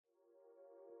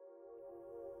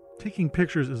Taking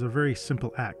pictures is a very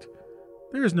simple act.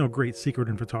 There is no great secret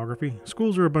in photography.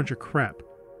 Schools are a bunch of crap.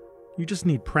 You just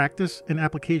need practice and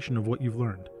application of what you've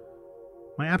learned.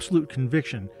 My absolute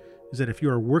conviction is that if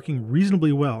you are working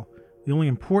reasonably well, the only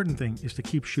important thing is to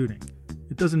keep shooting.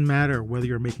 It doesn't matter whether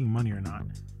you're making money or not.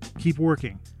 Keep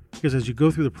working, because as you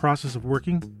go through the process of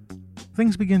working,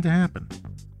 things begin to happen.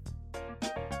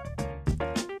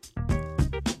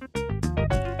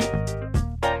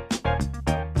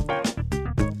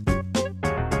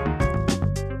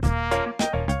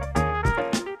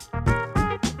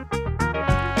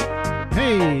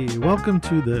 Hey, welcome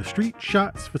to the Street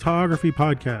Shots Photography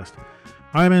Podcast.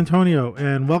 I'm Antonio,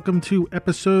 and welcome to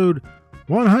episode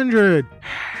 100.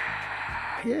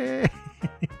 Yay!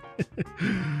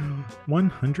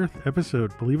 100th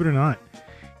episode, believe it or not.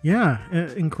 Yeah,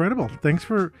 incredible. Thanks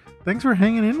for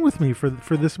hanging in with me for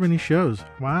this many shows.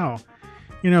 Wow.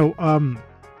 Tom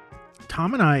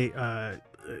and I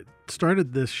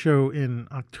started this show in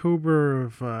October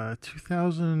of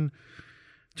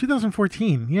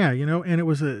 2014, and it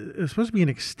was supposed to be an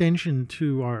extension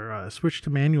to our switch to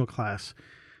manual class.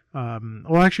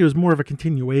 Actually, it was more of a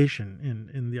continuation,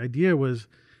 and the idea was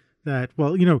that,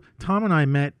 Tom and I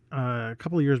met a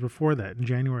couple of years before that in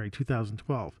January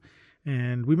 2012,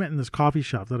 and we met in this coffee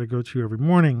shop that I go to every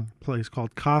morning, a place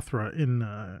called Kathra in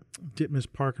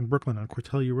Ditmas Park in Brooklyn on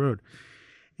Cortellia Road.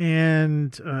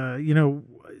 And,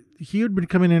 he had been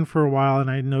coming in for a while, and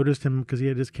I noticed him because he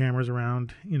had his cameras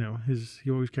around, he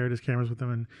always carried his cameras with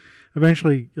him. And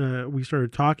eventually we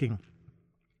started talking.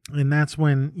 And that's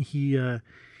when he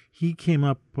came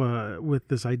up with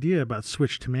this idea about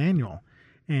switch to manual.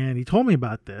 And he told me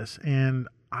about this, and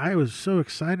I was so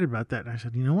excited about that. And I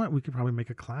said, you know what, we could probably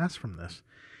make a class from this.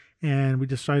 And we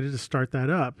decided to start that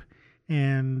up.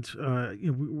 And,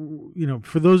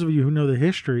 for those of you who know the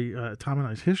history, Tom and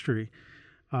I's history,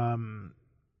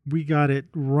 we got it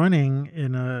running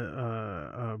in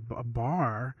a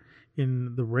bar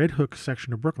in the Red Hook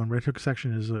section of Brooklyn. Red Hook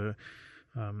section is the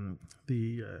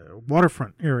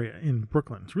waterfront area in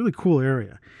Brooklyn. It's a really cool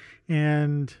area.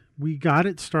 And we got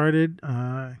it started,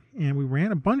 and we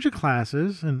ran a bunch of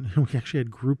classes, and we actually had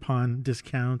Groupon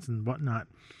discounts and whatnot.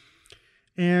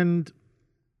 And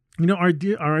our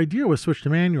idea was switch to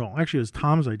manual. Actually, it was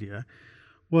Tom's idea,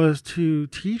 was to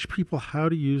teach people how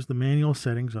to use the manual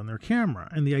settings on their camera.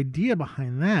 And the idea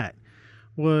behind that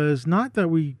was not that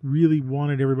we really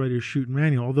wanted everybody to shoot in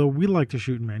manual, although we like to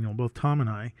shoot in manual, both Tom and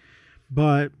I.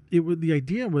 But the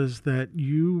idea was that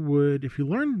you would, if you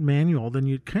learned manual, then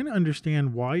you'd kind of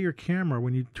understand why your camera,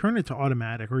 when you turn it to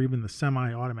automatic or even the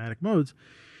semi-automatic modes,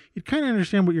 you'd kind of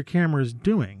understand what your camera is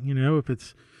doing. If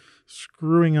it's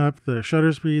screwing up the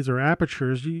shutter speeds or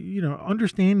apertures,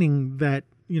 understanding that,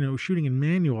 shooting in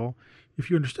manual, if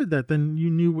you understood that, then you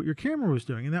knew what your camera was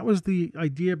doing. And that was the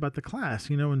idea about the class,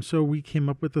 and so we came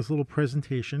up with this little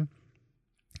presentation,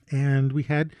 and we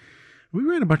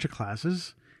ran a bunch of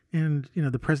classes, and,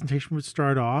 the presentation would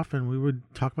start off and we would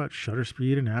talk about shutter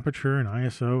speed and aperture and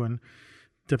ISO and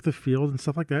depth of field and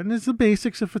stuff like that. And it's the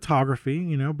basics of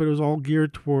photography, but it was all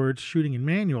geared towards shooting in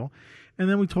manual. And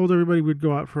then we told everybody we'd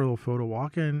go out for a little photo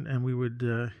walk, and we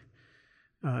would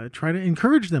try to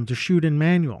encourage them to shoot in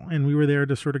manual. And we were there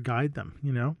to sort of guide them,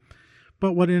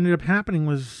 But what ended up happening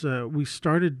was we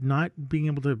started not being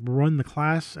able to run the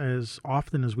class as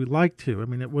often as we'd like to. I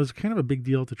mean, it was kind of a big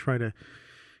deal to try to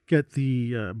get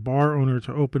the bar owner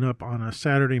to open up on a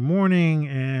Saturday morning,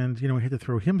 and, we had to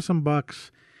throw him some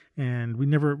bucks. And we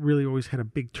never really always had a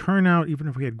big turnout, even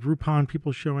if we had Groupon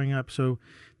people showing up. So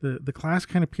the class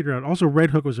kind of petered out. Also,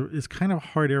 Red Hook is kind of a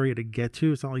hard area to get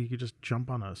to. It's not like you could just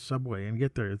jump on a subway and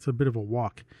get there. It's a bit of a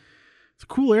walk. It's a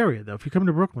cool area, though. If you come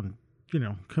to Brooklyn,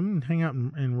 come and hang out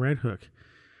in Red Hook.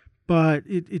 But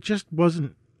it just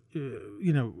wasn't,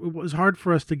 it was hard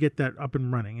for us to get that up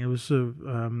and running. It was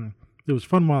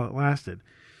fun while it lasted.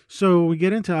 So we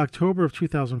get into October of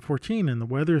 2014, and the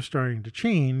weather is starting to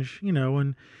change,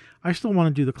 and I still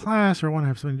want to do the class, or I want to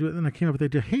have something to do it. And then I came up with the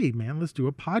idea, hey, man, let's do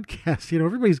a podcast.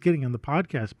 Everybody's getting on the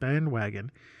podcast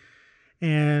bandwagon.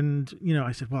 And,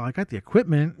 I said, well, I got the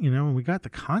equipment, and we got the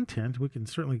content. We can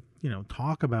certainly,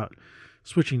 talk about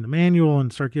switching to manual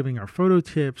and start giving our photo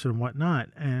tips and whatnot.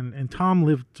 And Tom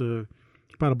lived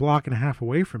about a block and a half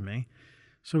away from me.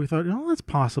 So we thought, that's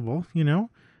possible,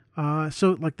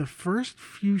 So like the first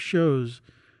few shows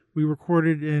we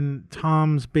recorded in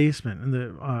Tom's basement, in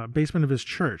the basement of his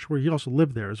church, where he also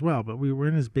lived there as well, but we were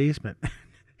in his basement.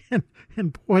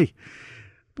 and boy,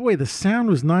 the sound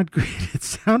was not great. It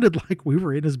sounded like we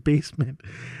were in his basement.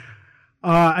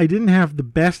 I didn't have the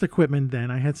best equipment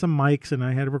then. I had some mics and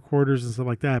I had recorders and stuff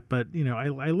like that, but I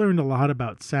learned a lot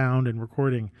about sound and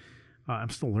recording I'm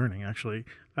still learning, actually,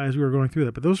 as we were going through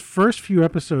that. But those first few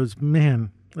episodes,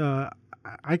 man,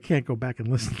 I can't go back and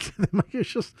listen to them. Like,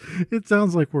 it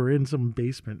sounds like we're in some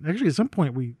basement. Actually, at some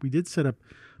point, we did set up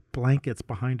blankets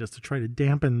behind us to try to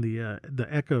dampen the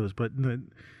echoes, but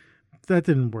that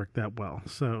didn't work that well.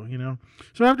 So,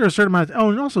 so after a certain amount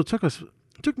and also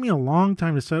it took me a long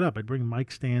time to set up. I'd bring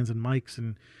mic stands and mics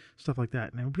and stuff like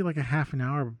that. And it would be like a half an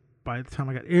hour by the time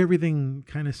I got everything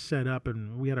kind of set up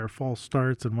and we had our false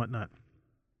starts and whatnot.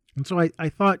 And so I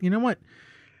thought, you know what?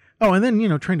 Oh, and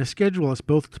then, trying to schedule us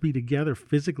both to be together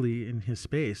physically in his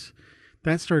space,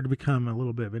 that started to become a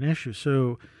little bit of an issue.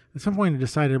 So at some point I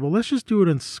decided, well, let's just do it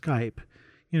on Skype.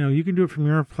 You can do it from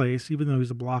your place, even though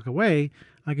he's a block away.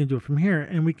 I can do it from here,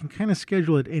 and we can kind of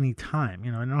schedule it any time.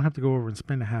 I don't have to go over and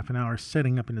spend a half an hour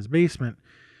setting up in his basement,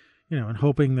 and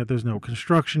hoping that there's no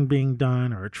construction being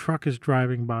done or a truck is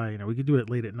driving by. We could do it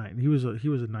late at night. And he was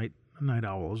a night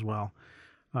owl as well,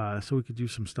 so we could do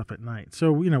some stuff at night.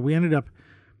 So we ended up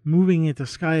moving it to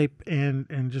Skype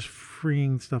and just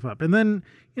freeing stuff up. And then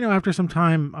after some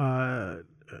time,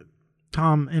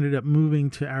 Tom ended up moving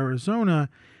to Arizona.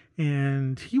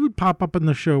 And he would pop up on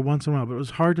the show once in a while, but it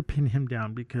was hard to pin him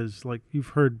down because, like you've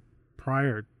heard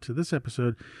prior to this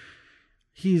episode,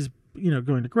 he's,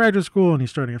 going to graduate school and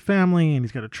he's starting a family and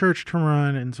he's got a church to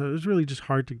run. And so it was really just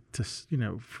hard to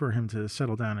for him to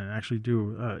settle down and actually do,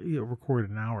 record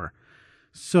an hour.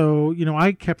 So,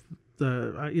 I kept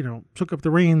took up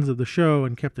the reins of the show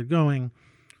and kept it going.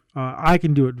 I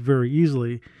can do it very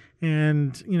easily.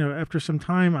 And, after some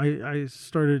time, I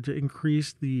started to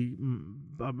increase the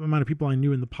amount of people I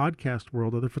knew in the podcast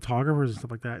world, other photographers and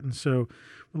stuff like that. And so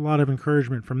a lot of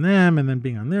encouragement from them and then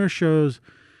being on their shows,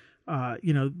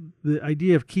 the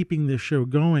idea of keeping this show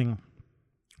going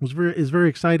is very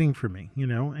exciting for me,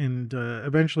 and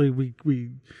eventually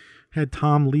we had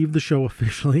Tom leave the show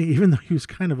officially, even though he was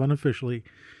kind of unofficially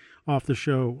off the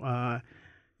show.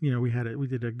 We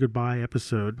did a goodbye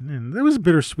episode, and that was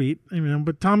bittersweet.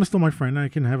 But Tom is still my friend. I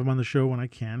can have him on the show when I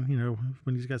can,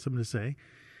 when he's got something to say.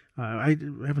 I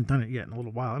haven't done it yet in a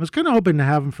little while. I was kind of hoping to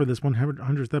have him for this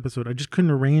 100th episode. I just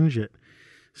couldn't arrange it.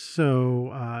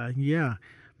 So, yeah.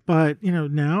 But,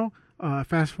 now,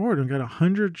 fast forward, I've got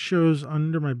 100 shows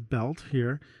under my belt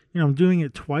here. I'm doing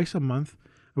it twice a month.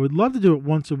 I would love to do it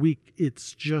once a week.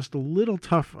 It's just a little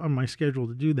tough on my schedule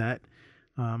to do that.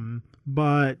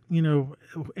 But,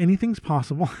 anything's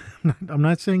possible. I'm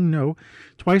not saying no.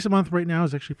 Twice a month right now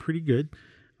is actually pretty good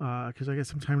because I got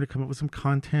some time to come up with some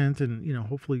content and,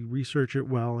 hopefully research it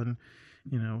well. And,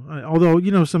 although,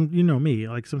 me,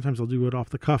 like sometimes I'll do it off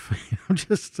the cuff. I'm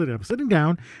sitting down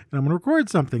and I'm going to record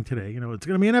something today. It's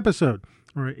going to be an episode.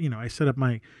 Or, I set up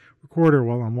my recorder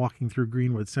while I'm walking through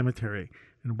Greenwood Cemetery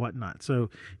and whatnot. So,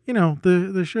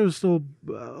 the show's still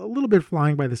a little bit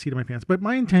flying by the seat of my pants, but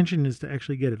my intention is to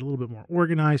actually get it a little bit more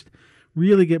organized,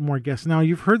 really get more guests. Now,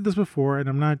 you've heard this before, and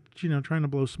I'm not, trying to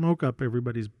blow smoke up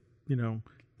everybody's,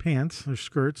 pants or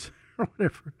skirts or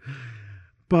whatever.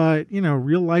 But,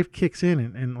 real life kicks in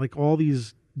and like all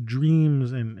these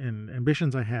dreams and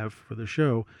ambitions I have for the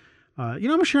show,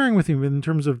 I'm sharing with you in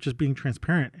terms of just being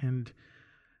transparent and,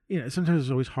 sometimes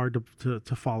it's always hard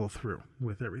to follow through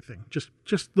with everything,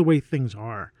 just the way things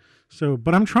are. So,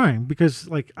 but I'm trying because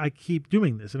like I keep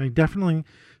doing this and I definitely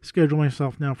schedule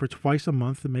myself now for twice a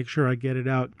month to make sure I get it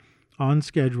out on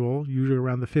schedule, usually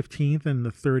around the 15th and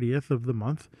the 30th of the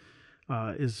month,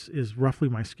 is roughly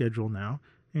my schedule now.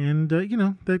 And,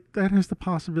 that has the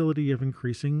possibility of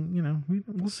increasing,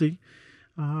 we'll see.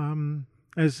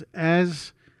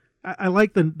 As I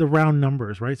like the round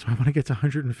numbers, right? So I want to get to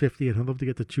 150 and I'd love to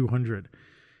get to 200.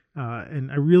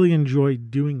 And I really enjoy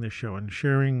doing this show and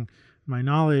sharing my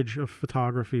knowledge of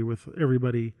photography with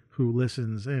everybody who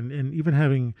listens and even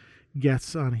having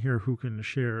guests on here who can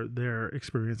share their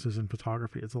experiences in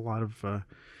photography. It's a lot of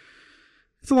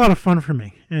fun for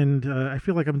me and I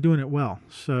feel like I'm doing it well.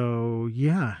 So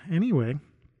yeah, anyway,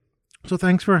 so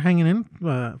thanks for hanging in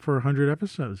for 100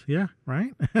 episodes. Yeah,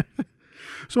 right?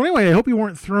 So anyway, I hope you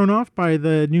weren't thrown off by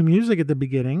the new music at the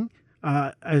beginning,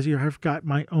 as I've got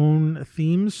my own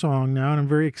theme song now, and I'm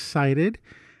very excited.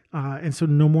 And so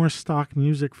no more stock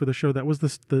music for the show. That was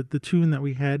the tune that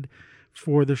we had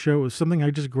for the show. It was something I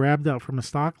just grabbed out from a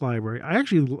stock library. I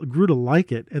actually grew to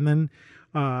like it, and then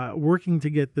working to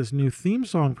get this new theme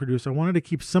song produced, I wanted to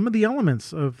keep some of the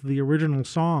elements of the original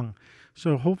song.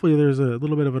 So hopefully there's a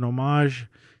little bit of an homage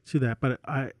to that, but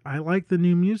I like the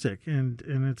new music and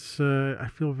it's I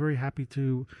feel very happy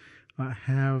to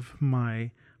have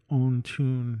my own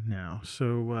tune now.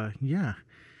 So yeah,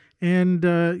 and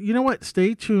you know what?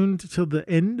 Stay tuned till the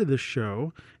end of the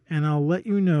show, and I'll let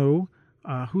you know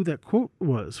who that quote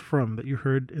was from that you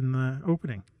heard in the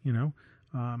opening,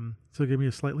 so give me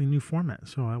a slightly new format.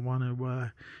 So I want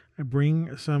to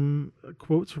bring some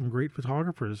quotes from great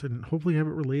photographers and hopefully have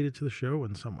it related to the show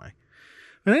in some way.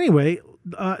 But anyway,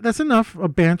 that's enough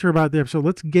banter about the episode.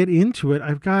 Let's get into it.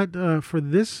 I've got, for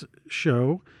this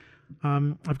show,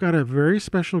 I've got a very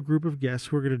special group of guests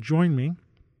who are going to join me.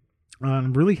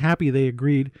 I'm really happy they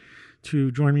agreed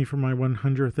to join me for my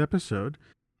 100th episode.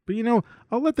 But,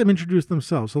 I'll let them introduce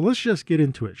themselves. So let's just get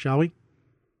into it, shall we?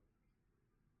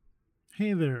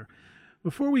 Hey there.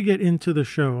 Before we get into the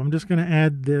show, I'm just going to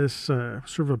add this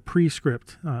sort of a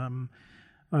pre-script.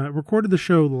 Recorded the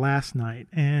show last night,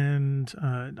 and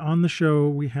on the show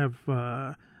we have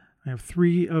I have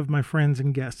three of my friends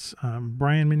and guests,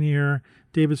 Brian Minier,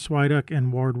 David Swiduck,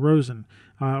 and Ward Rosen.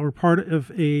 We're part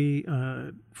of a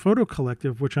photo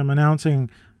collective, which I'm announcing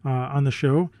on the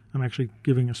show. I'm actually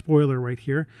giving a spoiler right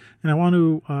here. And I want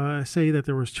to say that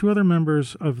there was two other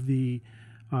members of the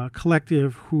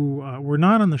collective who were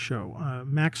not on the show,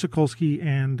 Max Sokolsky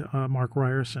and Mark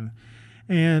Ryerson.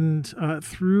 And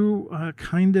through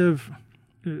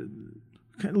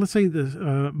let's say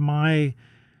my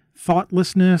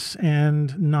thoughtlessness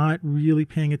and not really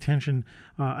paying attention,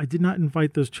 I did not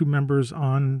invite those two members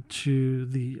on to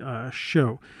the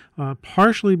show,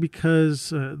 partially because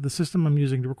the system I'm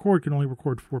using to record can only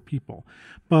record 4 people.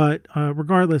 But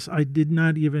regardless, I did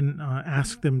not even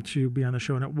ask them to be on the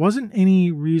show. And it wasn't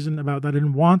any reason about that. I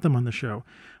didn't want them on the show.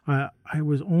 I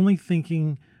was only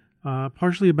thinking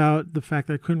partially about the fact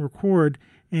that I couldn't record,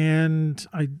 and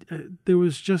there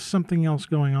was just something else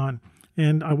going on.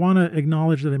 And I want to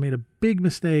acknowledge that I made a big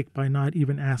mistake by not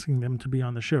even asking them to be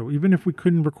on the show. Even if we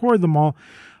couldn't record them all,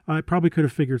 I probably could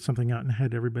have figured something out and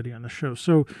had everybody on the show.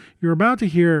 So you're about to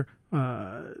hear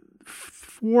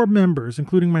 4 members,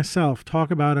 including myself,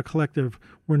 talk about a collective.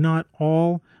 We're not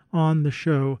all on the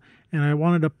show, and I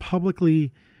wanted to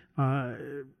publicly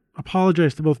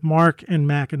apologize to both Mark and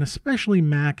Mac, and especially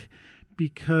Mac,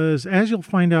 because as you'll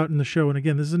find out in the show, and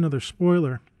again, this is another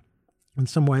spoiler in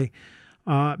some way,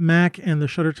 Mac and the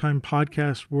Shutter Time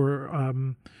podcast were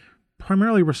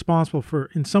primarily responsible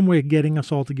for, in some way, getting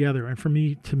us all together and for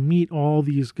me to meet all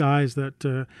these guys that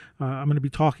I'm going to be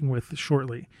talking with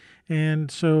shortly. And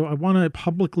so I want to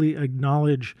publicly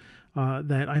acknowledge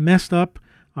that I messed up.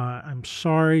 I'm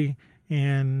sorry.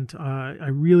 And I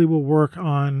really will work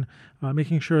on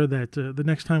making sure that the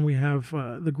next time we have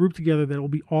the group together, that it will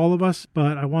be all of us.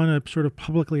 But I want to sort of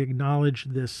publicly acknowledge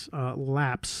this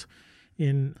lapse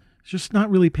in just not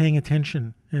really paying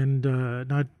attention and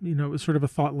not, sort of a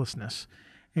thoughtlessness.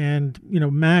 And,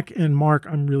 Mac and Mark,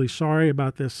 I'm really sorry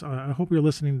about this. I hope you're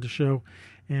listening to the show.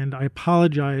 And I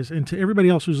apologize. And to everybody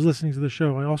else who's listening to the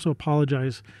show, I also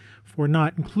apologize for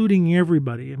not including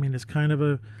everybody. I mean, it's kind of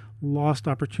a lost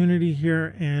opportunity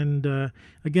here. And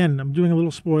again, I'm doing a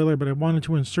little spoiler, but I wanted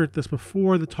to insert this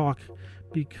before the talk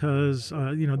because,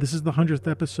 this is the 100th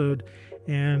episode,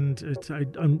 and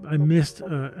I missed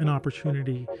an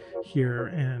opportunity here,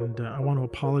 and I want to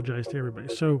apologize to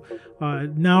everybody. So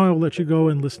now I'll let you go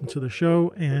and listen to the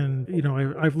show, and,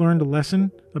 I've learned a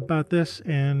lesson about this,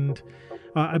 and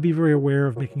I'd be very aware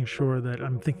of making sure that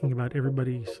I'm thinking about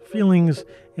everybody's feelings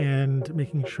and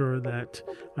making sure that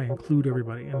I include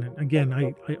everybody. And again,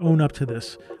 I own up to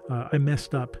this. I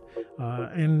messed up.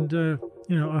 And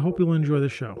I hope you'll enjoy the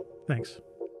show. Thanks.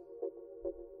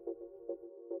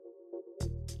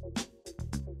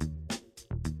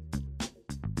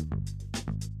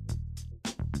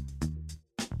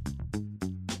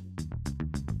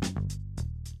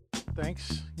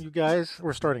 Thanks, you guys.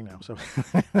 We're starting now. So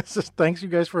thanks, you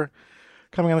guys, for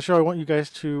coming on the show. I want you guys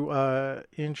to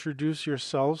introduce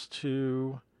yourselves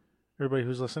to everybody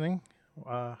who's listening.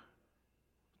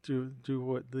 Do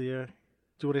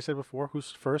what I said before.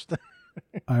 Who's first?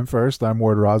 I'm first. I'm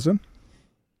Ward Rosen.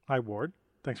 Hi, Ward.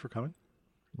 Thanks for coming.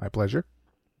 My pleasure.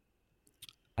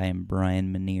 I am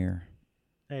Brian Minier.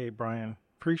 Hey, Brian.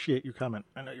 Appreciate you coming.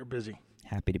 I know you're busy.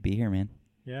 Happy to be here, man.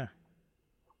 Yeah.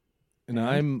 And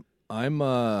I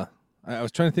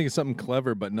was trying to think of something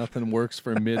clever, but nothing works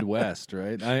for Midwest,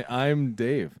 right? I'm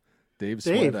Dave. Dave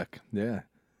Swiduck. Yeah.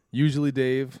 Usually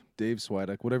Dave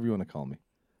Swiduck, whatever you want to call me.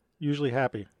 Usually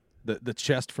happy. The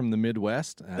chest from the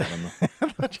Midwest? I don't know.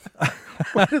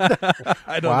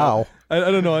 I don't wow. know.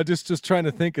 I don't know. I'm just trying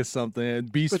to think of something.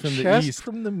 Beast from the East.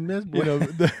 From the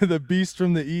Midwest. The beast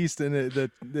from the East, and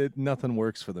that nothing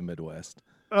works for the Midwest.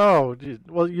 Oh, geez.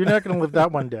 Well, you're not going to live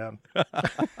that one down.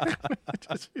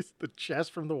 It's the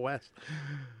chest from the West.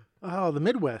 Oh, the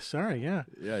Midwest. Sorry, yeah.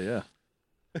 Yeah.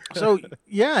 So,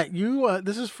 yeah, you.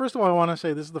 This is, first of all, I want to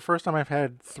say this is the first time I've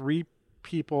had 3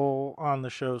 people on the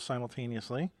show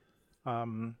simultaneously.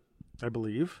 I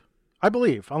believe.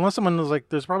 Unless someone was like,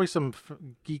 there's probably some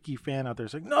geeky fan out there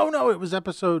saying, no, it was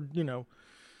episode,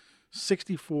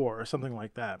 64 or something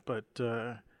like that. But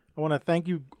I want to thank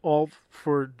you all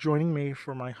for joining me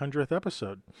for my 100th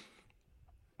episode.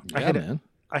 Yeah, man.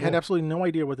 I had absolutely no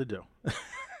idea what to do.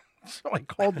 So I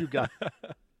called you guys.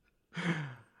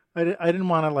 I didn't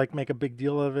want to like make a big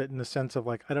deal of it in the sense of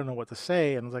like, I don't know what to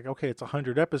say. And I was like, okay, it's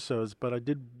 100 episodes, but I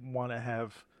did want to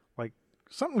have like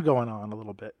something going on a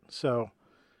little bit. So,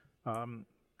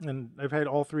 and I've had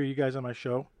all three of you guys on my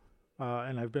show.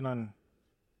 And I've been on,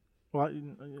 well,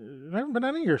 I haven't been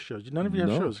on any of your shows. None of you have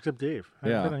shows except Dave. I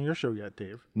haven't been on your show yet,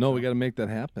 Dave. No, we got to make that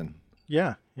happen.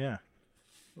 Yeah.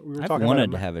 We were talking wanted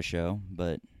about to have a show,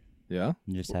 but Yeah?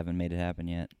 just haven't made it happen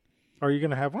yet. Are you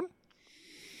going to have one?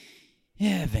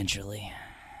 Yeah, eventually.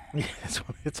 Yeah,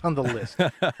 it's on the list.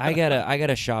 I got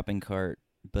a shopping cart,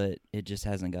 but it just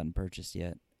hasn't gotten purchased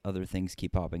yet. Other things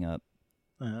keep popping up.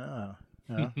 Oh,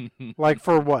 yeah. Like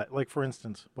for what? Like for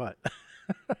instance, what?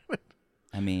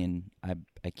 I mean,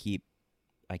 I keep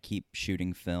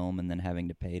shooting film and then having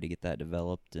to pay to get that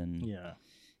developed, and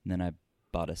then I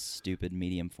bought a stupid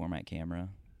medium format camera.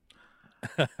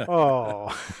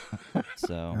 Oh.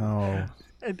 So. Oh.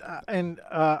 And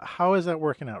how is that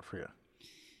working out for you?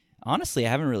 Honestly, I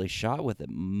haven't really shot with it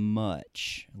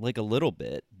much, like a little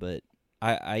bit, but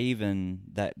I even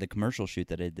the commercial shoot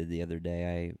that I did the other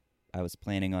day, I was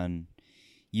planning on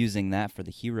using that for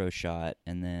the hero shot,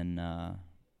 and then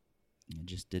it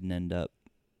just didn't end up.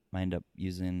 I ended up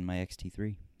using my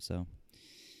XT3. So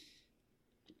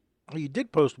You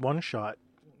did post one shot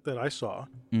that I saw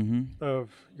Mm-hmm. of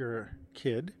your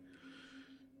kid.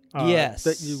 Yes.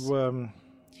 That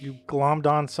you glommed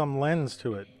on some lens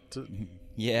to it.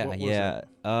 Yeah, What was yeah.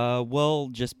 Well,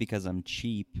 just because I'm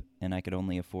cheap and I could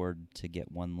only afford to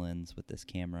get one lens with this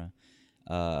camera,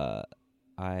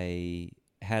 I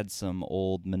had some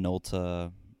old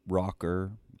Minolta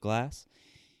rocker glass,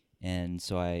 and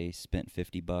so I spent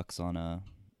 $50 on a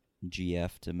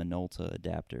GF to Minolta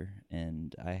adapter,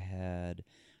 and I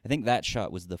think that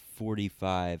shot was the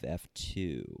 45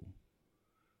 f2,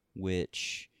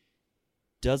 which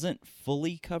doesn't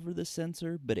fully cover the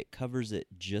sensor, but it covers it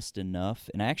just enough.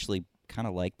 And I actually kind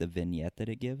of like the vignette that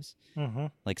it gives. Mm-hmm.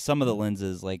 Like some of the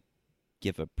lenses like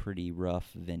give a pretty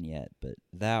rough vignette, but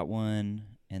that one,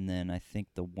 and then I think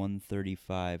the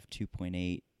 135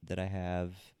 2.8 that I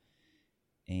have,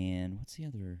 and what's the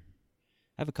other?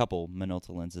 I have a couple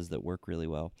Minolta lenses that work really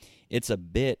well. It's a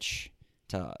bitch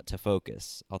to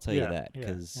focus, I'll tell you that,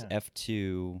 because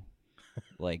f2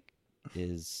 like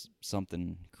is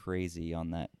something crazy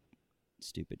on that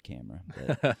stupid camera.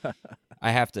 But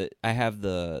I have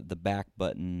the back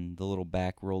button, the little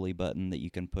back rolly button that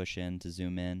you can push in to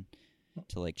zoom in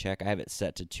to like check. I have it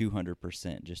set to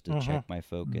 200% just to check my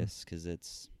focus,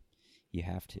 because you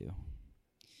have to.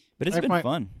 But it's been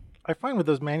fun. I find with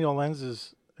those manual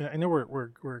lenses, I know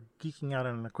we're geeking out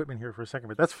on equipment here for a second,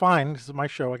 but that's fine. This is my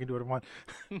show. I can do what I want.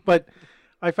 But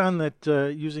I found that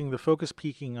using the focus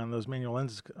peaking on those manual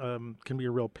lenses can be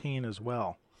a real pain as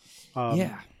well.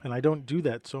 And I don't do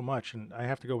that so much, and I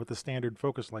have to go with the standard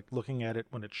focus, like looking at it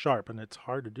when it's sharp, and it's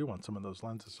hard to do on some of those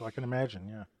lenses. So I can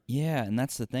imagine, Yeah, and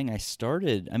that's the thing.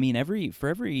 For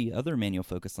every other manual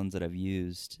focus lens that I've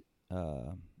used,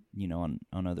 on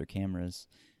other cameras,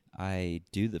 I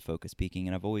do the focus peaking,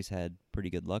 and I've always had pretty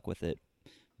good luck with it.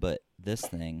 But this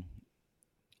thing,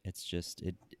 it's just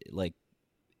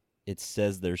it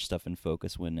says there's stuff in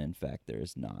focus when in fact there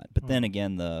is not. But then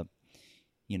again, the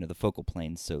focal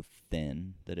plane's so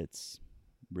thin that it's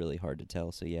really hard to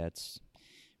tell. So yeah, it's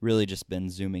really just been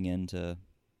zooming in to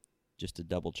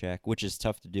double check, which is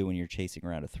tough to do when you're chasing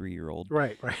around a 3-year-old.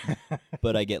 Right.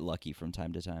 But I get lucky from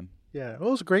time to time. Yeah, well,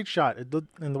 it was a great shot. It did,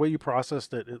 and the way you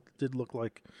processed it, it did look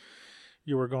like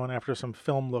you were going after some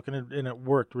film look, and it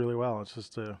worked really well. It's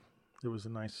just it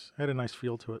had a nice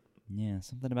feel to it. Yeah,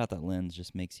 something about that lens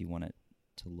just makes you want it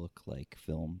to look like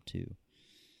film too.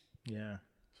 Yeah.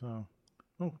 So,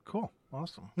 cool,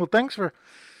 awesome. Well, thanks for.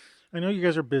 I know you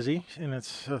guys are busy, and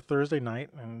it's a Thursday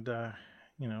night, and I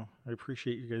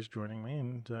appreciate you guys joining me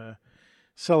and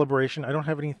celebration. I don't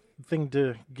have anything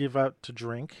to give out to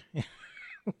drink.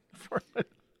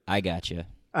 I got you.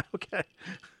 Okay.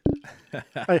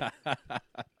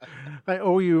 I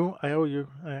owe you.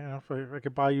 If I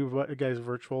could buy you guys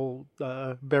virtual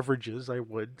beverages, I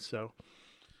would. So,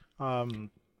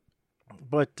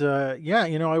 but I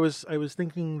was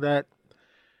thinking that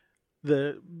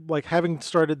having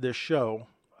started this show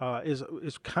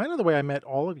is kind of the way I met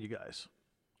all of you guys.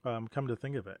 Come to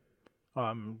think of it,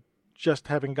 just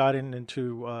having gotten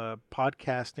into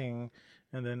podcasting,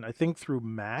 and then I think through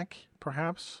Mac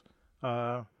perhaps.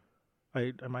 I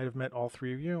might have met all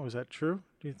three of you. Is that true?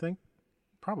 Do you think?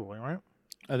 Probably, right?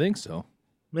 I think so.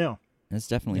 Yeah. That's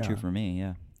definitely true Yeah. for me.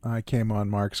 Yeah. I came on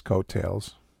Mark's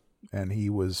coattails, and he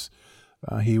was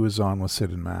on with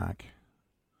Sid and Mac.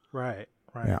 Right.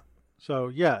 Right. Yeah.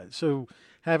 So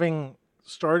having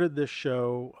started this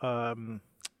show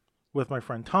with my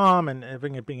friend Tom, and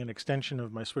having it being an extension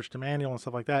of my switch to manual and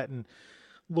stuff like that, and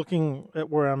looking at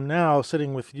where I'm now,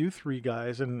 sitting with you three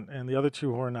guys and the other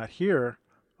two who are not here,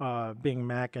 being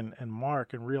Mac and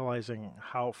Mark, and realizing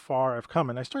how far I've come.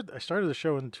 And I started the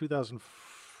show in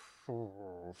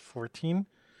 2014,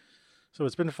 so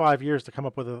it's been 5 years to come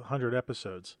up with 100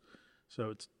 episodes.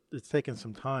 So it's taken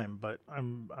some time, but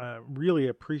I'm really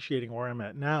appreciating where I'm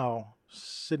at now,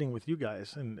 sitting with you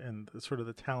guys, and sort of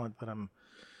the talent that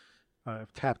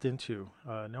I've tapped into,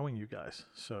 knowing you guys.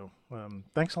 So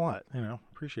thanks a lot.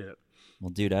 Appreciate it. Well,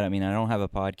 dude, I mean, I don't have a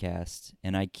podcast,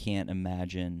 and I can't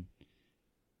imagine,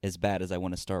 as bad as I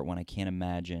want to start one, I can't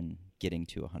imagine getting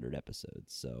to 100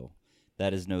 episodes. So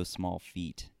that is no small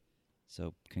feat.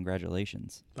 So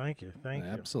congratulations. Thank you.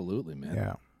 Absolutely, man.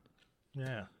 Yeah.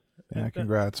 Yeah. Yeah,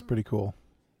 congrats. Pretty cool.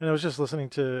 And I was just listening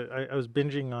to, I was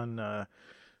binging on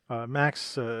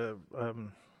Mac's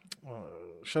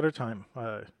Shutter Time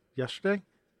yesterday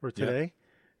or today.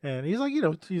 Yeah. And he's like,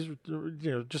 he's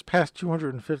just past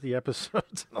 250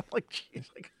 episodes. And I'm like,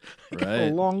 geez, I got a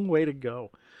long way to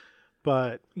go.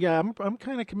 But yeah, I'm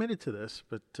kind of committed to this.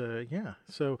 But yeah.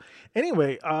 So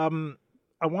anyway,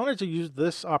 I wanted to use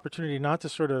this opportunity not to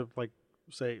sort of like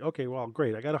say, okay, well,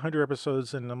 great, I got 100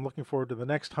 episodes, and I'm looking forward to the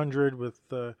next 100 with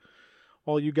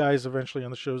all you guys eventually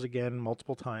on the shows again,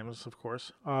 multiple times, of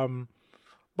course.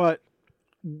 But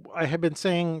I have been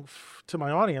saying to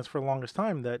my audience for the longest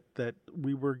time that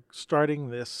we were starting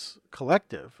this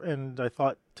collective, and I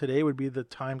thought today would be the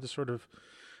time to sort of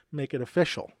make it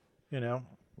official,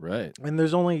 Right. And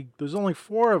there's only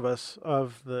 4 of us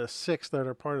of the 6 that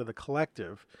are part of the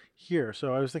collective here,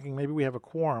 so I was thinking maybe we have a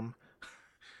quorum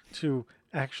to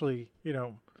actually,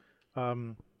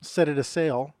 set it a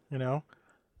sail, and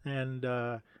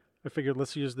I figured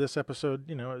let's use this episode,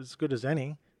 as good as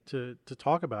any to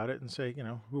talk about it and say,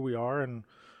 who we are and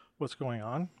what's going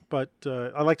on. But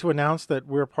I'd like to announce that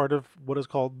we're part of what is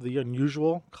called the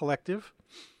Unusual Collective.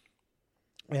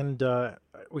 And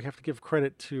we have to give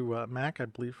credit to Mac, I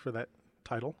believe, for that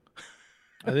title.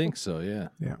 I think so, yeah.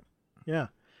 Yeah. Yeah.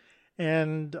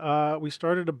 And we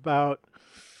started about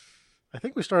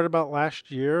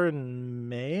last year in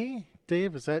May.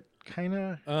 Dave, is that kind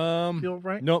of feel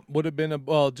right? Nope, would have been,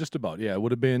 just about, yeah. It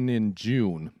would have been in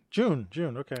June. June,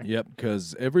 okay. Yep,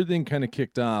 because everything kind of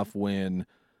kicked off when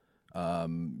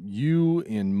you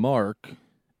and Mark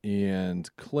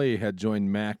and Clay had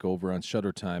joined Mac over on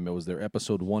Shutter Time. It was their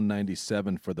episode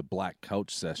 197 for the Black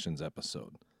Couch Sessions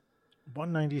episode.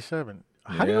 197.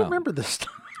 How do you remember this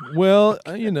stuff? Well,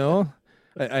 I know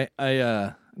a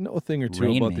thing or two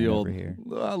Rain about Man the old over here.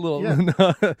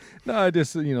 no, I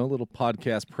just little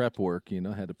podcast prep work.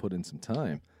 Had to put in some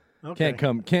time. Okay.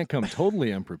 Can't come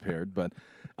totally unprepared, but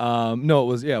no, it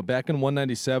was back in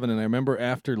 197, and I remember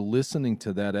after listening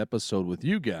to that episode with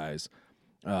you guys,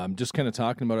 just kind of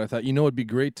talking about it, I thought it'd be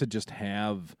great to just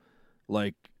have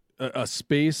like a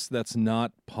space that's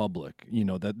not public,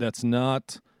 that's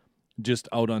not just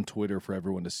out on Twitter for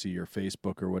everyone to see, or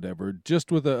Facebook or whatever,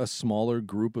 just with a smaller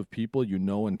group of people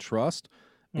and trust,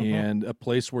 and a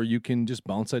place where you can just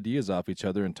bounce ideas off each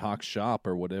other and talk shop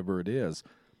or whatever it is.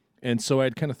 And so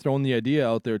I'd kind of thrown the idea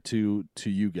out there to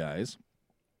you guys,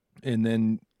 and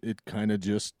then it kind of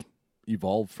just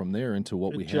evolved from there into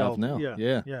what we have now.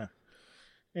 Yeah.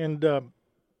 And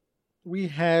we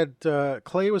had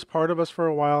Clay was part of us for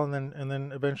a while, and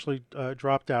then eventually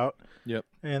dropped out. Yep.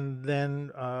 And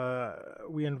then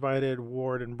we invited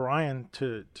Ward and Brian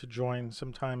to join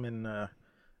sometime in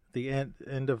the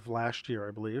end of last year,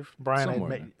 I believe. Brian,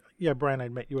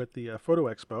 I'd met you at the Photo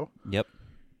Expo. Yep.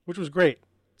 Which was great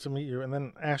to meet you, and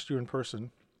then asked you in person.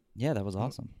 Yeah, that was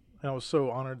awesome. And I was so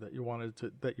honored that you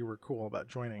were cool about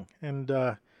joining. And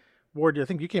Ward, I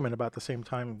think you came in about the same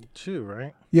time too,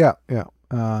 right? Yeah.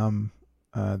 And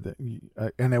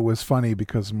it was funny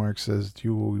because Mark says,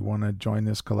 "Do we want to join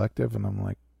this collective?" And I'm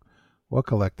like, "What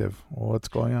collective? Well, what's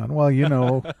going on?" Well,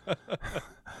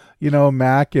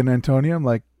 Mac and Antonio. I'm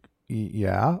like,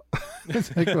 "Yeah."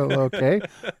 It's like, well, okay.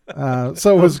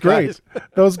 So it was great.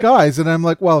 Those guys, and I'm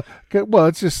like, well,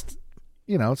 it's just,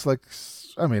 it's like,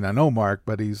 I mean, I know Mark,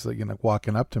 but he's like,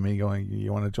 walking up to me, going,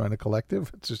 "You want to join a collective?"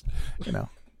 It's just,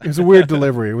 It was a weird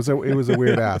delivery. It was a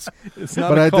weird ask. It's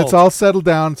not but it's all settled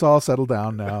down. It's all settled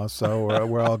down now, so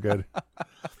we're all good.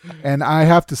 And I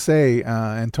have to say,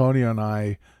 Antonio and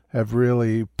I have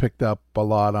really picked up a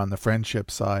lot on the friendship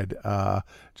side,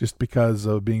 just because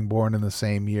of being born in the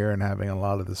same year and having a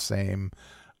lot of the same,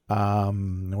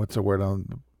 what's the word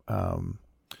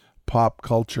pop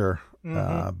culture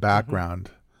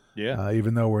background. Yeah.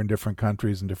 Even though we're in different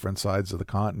countries and different sides of the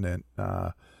continent,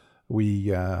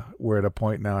 we're at a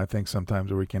point now, I think,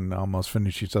 sometimes where we can almost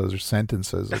finish each other's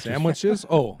sentences. Sandwiches?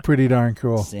 Oh. Pretty darn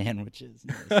cool. Sandwiches.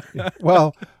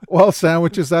 Well,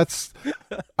 sandwiches,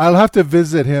 I'll have to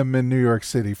visit him in New York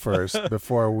City first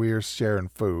before we're sharing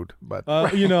food. But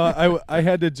I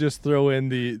had to just throw in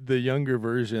the younger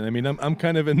version. I mean, I'm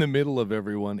kind of in the middle of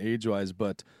everyone age-wise,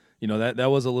 but that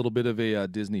was a little bit of a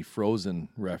Disney Frozen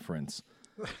reference.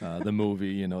 The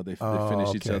movie, they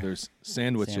finish each other's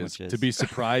sandwiches to be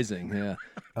surprising. Yeah.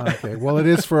 Okay. Well, it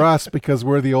is for us because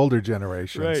we're the older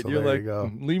generation. Right. So You're there like, you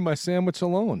go. leave my sandwich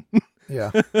alone. Yeah.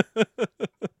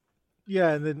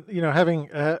 Yeah, and then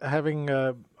having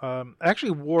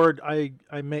actually, Ward, I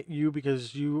met you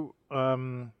because you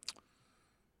I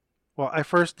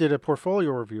first did a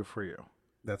portfolio review for you.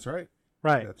 That's right.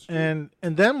 Right. That's true. And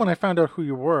then when I found out who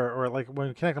you were, or like when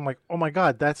we connected, I'm like, oh my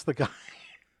God, that's the guy.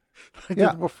 I did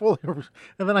the portfolio,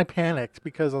 and then I panicked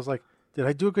because I was like, did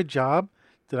I do a good job?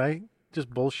 Did I just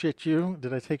bullshit you?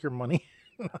 Did I take your money?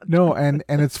 No, and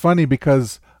it's funny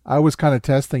because I was kind of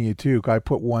testing you too. I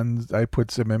put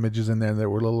some images in there that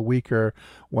were a little weaker,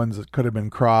 ones that could have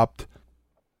been cropped,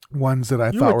 ones that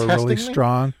I thought were really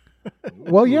strong.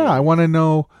 Well, yeah, I want to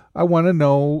know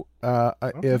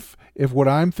Okay. if what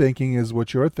I'm thinking is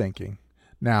what you're thinking.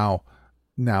 Now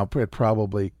it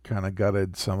probably kind of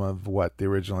gutted some of what the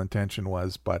original intention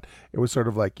was, but it was sort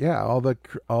of like, yeah, all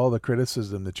the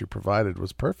criticism that you provided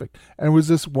was perfect, and it was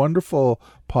this wonderful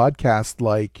podcast,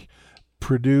 like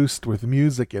produced with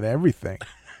music and everything.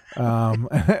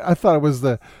 I thought it was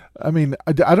I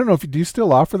don't know do you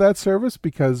still offer that service?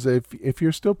 Because if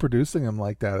you're still producing them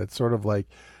like that, it's sort of like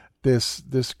this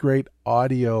great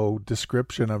audio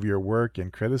description of your work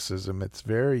and criticism. It's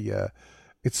very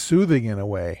it's soothing in a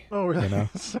way. Oh, really?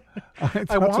 That's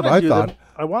I what I thought.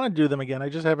 I want to do them again. I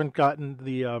just haven't gotten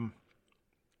the. I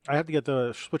have to get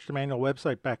the Switch to Manual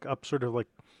website back up, sort of like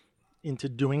into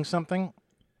doing something,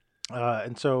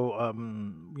 and so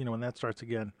when that starts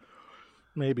again,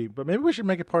 maybe. But maybe we should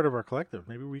make it part of our collective.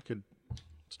 Maybe we could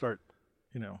start,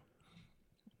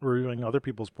 reviewing other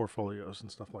people's portfolios and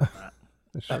stuff like that.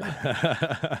 Sure.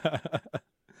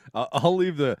 I'll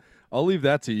leave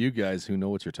that to you guys who know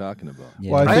what you're talking about.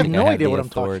 Yeah, Well, I have think no idea the what I'm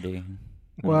talking. authority.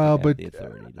 Well, but the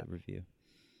authority to review.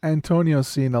 Antonio's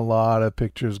seen a lot of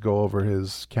pictures go over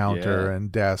his counter Yeah.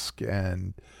 and desk,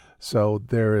 and so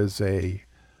there is a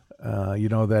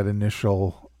that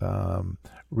initial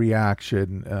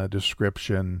reaction,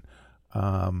 description,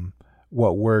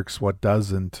 what works, what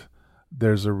doesn't.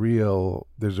 There's a real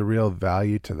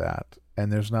value to that, and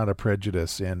there's not a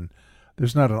prejudice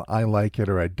there's not an I like it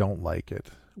or I don't like it,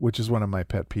 which is one of my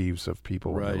pet peeves of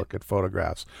people when they Right. look at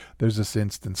photographs. There's this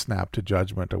instant snap to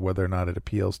judgment of whether or not it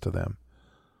appeals to them.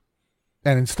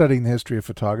 And in studying the history of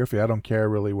photography, I don't care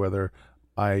really whether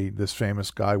this famous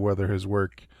guy, whether his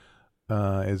work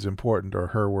is important or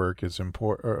her work is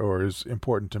important or is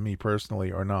important to me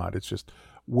personally or not. It's just,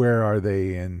 where are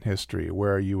they in history?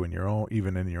 Where are you in your own,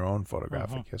 even in your own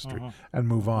photographic history? And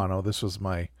move on. Oh, this was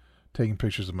my taking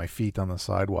pictures of my feet on the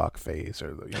sidewalk phase,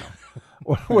 or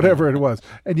whatever it was,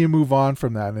 and you move on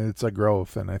from that, and it's a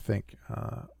growth. And I think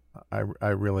I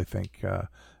really think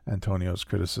Antonio's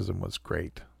criticism was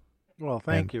great. Well,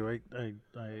 thank you. I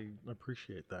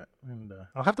appreciate that, and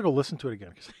I'll have to go listen to it again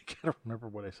because I can't remember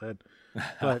what I said.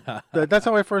 But that's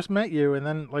how I first met you, and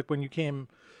then like when you came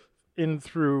in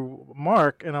through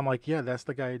Mark, and I'm like, yeah, that's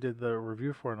the guy I did the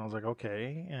review for, and I was like,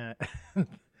 okay.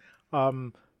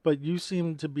 But you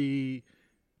seem to be,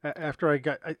 after I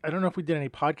don't know if we did any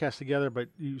podcasts together, but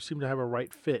you seem to have a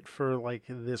right fit for like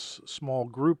this small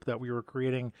group that we were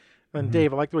creating. And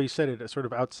Dave, I like the way you said it, sort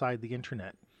of outside the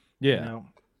internet. Yeah.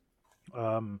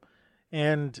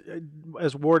 And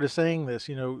as Ward is saying this,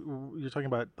 you're talking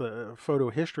about the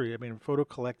photo history. I mean, photo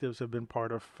collectives have been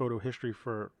part of photo history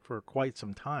for quite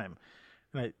some time.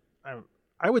 And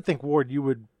I would think, Ward, you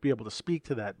would be able to speak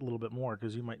to that a little bit more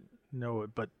because you might know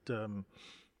it. But,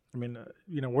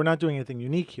 we're not doing anything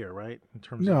unique here, right? In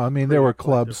terms No, of I mean, there were creative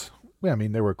collective. clubs. Yeah, I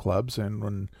mean, there were clubs, and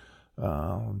when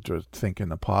just think in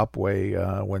the pop way,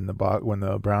 when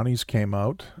the brownies came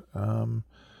out,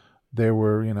 there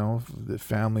were, the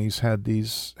families had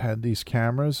these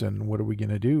cameras, and what are we going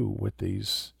to do with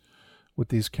these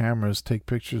cameras? Take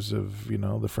pictures of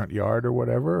the front yard or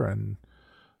whatever. And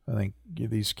I think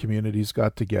these communities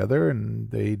got together,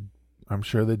 and I'm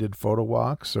sure they did photo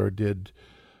walks or did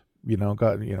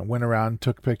went around,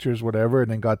 took pictures, whatever,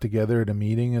 and then got together at a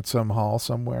meeting at some hall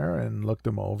somewhere and looked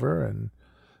them over, and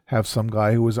have some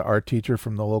guy who was an art teacher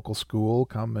from the local school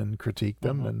come and critique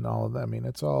them and all of that. I mean,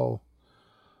 it's all,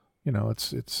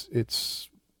 it's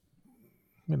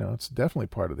definitely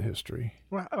part of the history.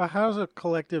 Well, how's a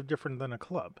collective different than a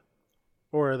club?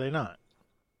 Or are they not?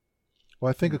 Well,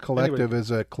 I think a collective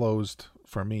is a closed,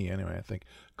 for me anyway, I think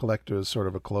collective is sort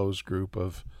of a closed group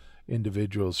of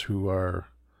individuals who are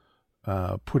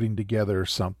putting together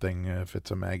something, if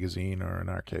it's a magazine or in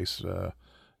our case, a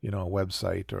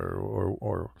website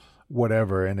or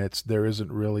whatever. And there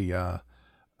isn't really, well,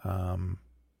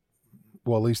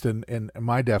 at least in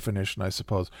my definition, I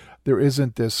suppose, there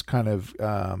isn't this kind of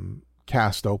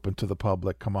cast open to the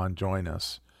public, come on, join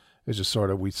us. It's just sort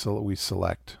of, we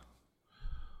select.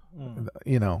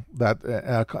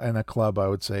 That and a club, I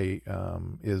would say,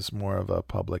 is more of a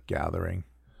public gathering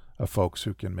of folks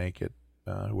who can make it.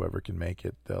 Whoever can make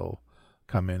it, they'll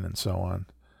come in and so on.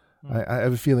 I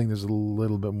have a feeling there's a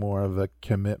little bit more of a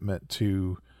commitment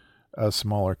to a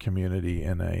smaller community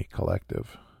in a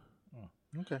collective.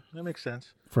 Okay, that makes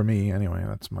sense. For me, anyway,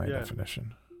 that's my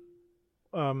definition.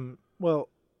 Well,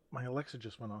 my Alexa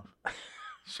just went off.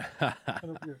 I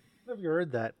don't know if you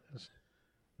heard that. I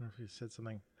don't know if you said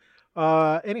something.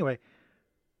 Anyway,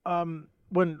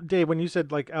 when you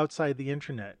said like outside the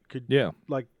internet, could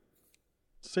like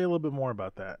say a little bit more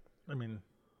about that? I mean,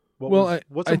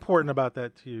 what's important about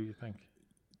that to you think?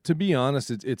 To be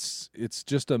honest, it's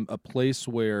just a place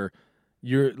where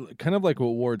you're kind of like what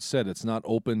Ward said. It's not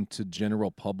open to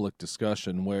general public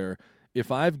discussion. Where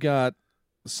if I've got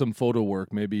some photo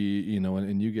work, maybe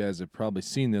and you guys have probably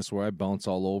seen this, where I bounce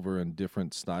all over in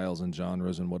different styles and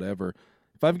genres and whatever.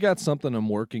 If I've got something I'm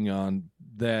working on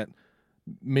that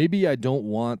maybe I don't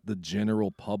want the general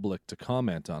public to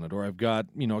comment on it, or I've got,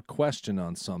 a question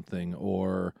on something,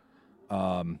 or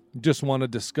just want to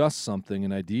discuss something,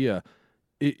 an idea,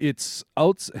 it's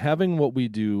having what we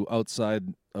do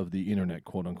outside of the internet,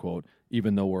 quote unquote,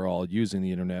 even though we're all using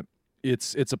the internet,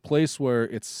 it's a place where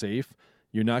it's safe.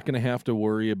 You're not going to have to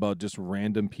worry about just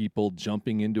random people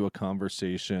jumping into a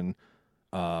conversation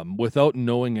without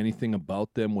knowing anything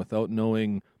about them, without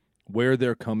knowing where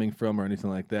they're coming from or anything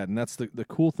like that. And that's the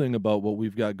cool thing about what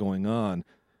we've got going on,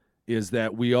 is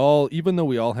that we all, even though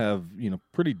we all have,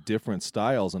 pretty different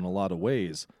styles in a lot of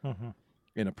ways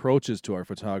and approaches to our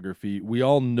photography, we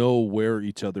all know where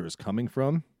each other is coming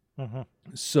from.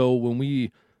 So when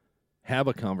we have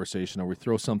a conversation or we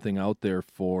throw something out there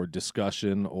for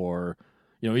discussion, or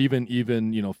even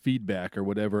feedback or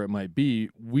whatever it might be,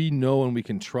 we know and we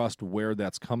can trust where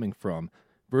that's coming from.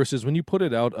 Versus when you put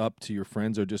it out up to your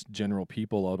friends or just general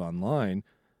people out online,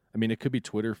 I mean, it could be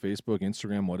Twitter, Facebook,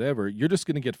 Instagram, whatever. You're just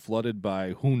going to get flooded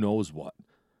by who knows what.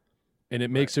 And it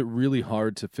makes it really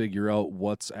hard to figure out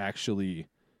what's actually,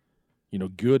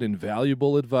 good and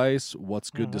valuable advice, what's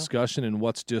good discussion, and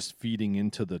what's just feeding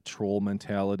into the troll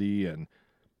mentality and,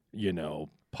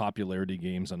 popularity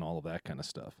games and all of that kind of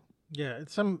stuff. Yeah,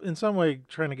 it's in some way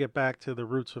trying to get back to the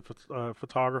roots of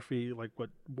photography, like what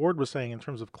Ward was saying in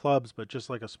terms of clubs, but just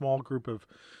like a small group of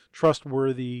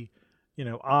trustworthy,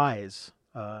 eyes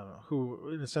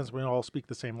who, in a sense, we all speak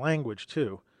the same language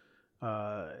too.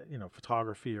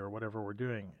 Photography or whatever we're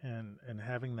doing, and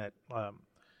having that,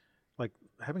 like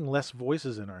having less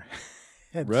voices in our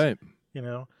heads, right?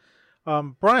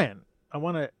 Brian, I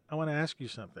want to ask you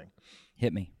something.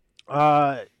 Hit me.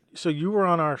 So you were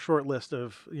on our short list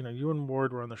of, you and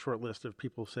Ward were on the short list of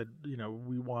people who said,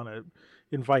 we want to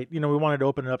invite, we wanted to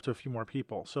open it up to a few more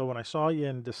people. So when I saw you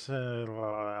in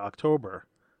October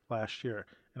last year,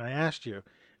 and I asked you,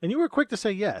 and you were quick to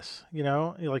say yes,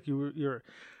 like you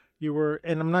were,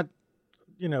 and I'm not,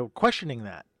 questioning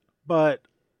that, but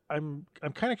I'm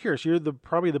kind of curious. You're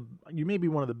you may be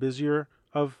one of the busier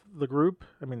of the group.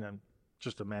 I mean, I'm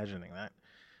just imagining that.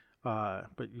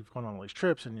 But you've gone on all these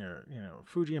trips, and you're,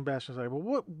 Fuji ambassador.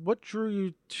 Well, what drew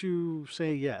you to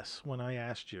say yes when I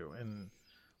asked you, and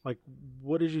like,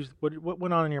 what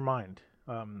went on in your mind?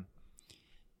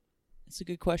 It's a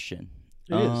good question.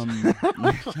 It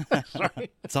is. Sorry.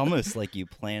 It's almost like you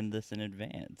planned this in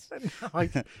advance.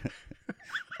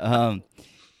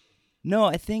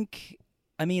 No,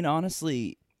 I mean,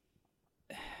 honestly,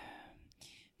 I'm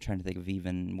trying to think of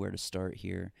even where to start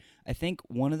here. I think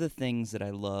one of the things that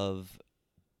I loved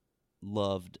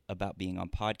about being on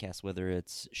podcasts, whether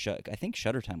it's I think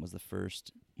Shutter Time was the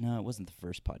first. No, it wasn't the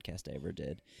first podcast I ever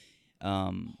did.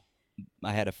 I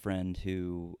had a friend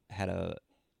who had a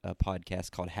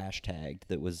podcast called Hashtagged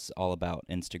that was all about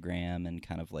Instagram and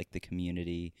kind of like the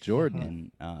community.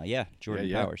 Jordan. And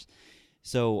Jordan Powers.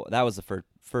 So that was the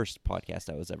first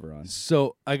podcast I was ever on.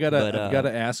 So I've got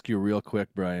to ask you real quick,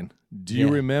 Brian. Do you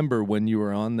remember when you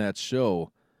were on that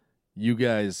show, you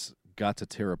guys got to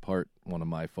tear apart one of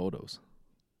my photos?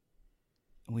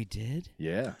 We did?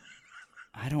 Yeah.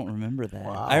 I don't remember that.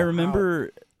 Wow. I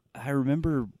remember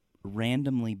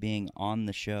randomly being on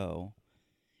the show.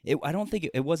 I don't think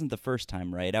it wasn't the first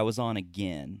time, right? I was on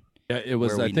again. Yeah, it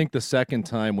was. I think the second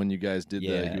time when you guys did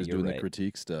Yeah, he was you're doing right. the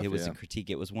critique stuff. It was a critique.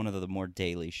 It was one of the more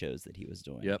daily shows that he was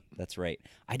doing. Yep. That's right.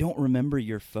 I don't remember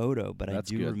your photo, but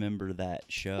That's I do good. remember that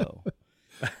show.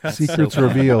 Secrets so funny.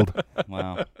 revealed.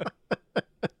 Wow.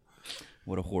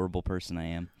 What a horrible person I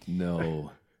am.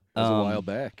 No, it was a while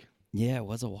back. Yeah, it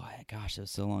was a while. Gosh, that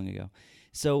was so long ago.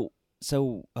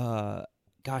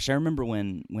 Gosh, I remember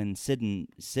when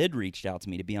Sid reached out to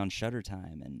me to be on Shutter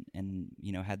Time and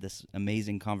had this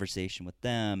amazing conversation with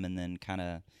them, and then kind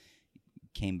of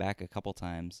came back a couple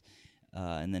times,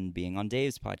 and then being on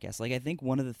Dave's podcast. Like, I think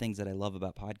one of the things that I love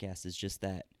about podcasts is just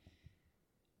that,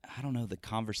 I don't know, the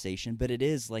conversation, but it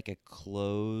is like a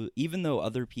even though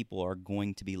other people are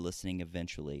going to be listening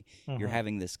eventually, you're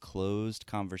having this closed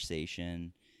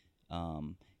conversation,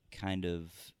 kind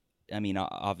of. I mean,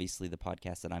 obviously the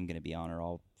podcasts that I'm going to be on are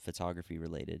all photography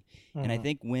related. And I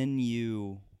think when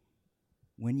you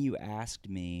asked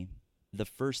me, the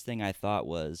first thing I thought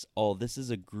was, oh, this is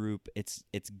a group. It's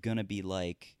going to be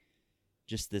like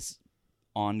just this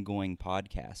ongoing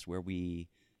podcast where we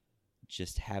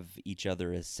just have each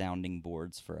other as sounding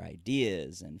boards for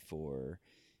ideas and for,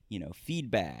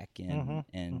 feedback.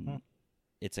 And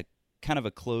it's a kind of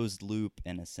a closed loop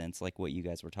in a sense, like what you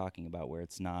guys were talking about, where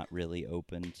it's not really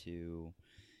open to,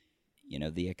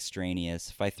 the extraneous.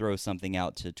 If I throw something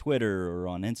out to Twitter or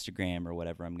on Instagram or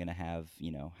whatever, I'm going to have,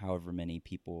 however many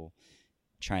people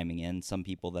chiming in, some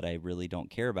people that I really don't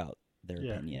care about their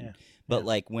opinion. Yeah, but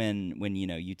like when,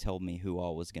 you told me who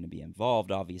all was going to be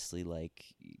involved, obviously,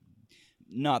 like,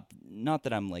 not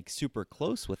that I'm like super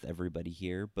close with everybody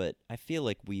here, but I feel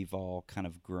like we've all kind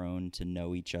of grown to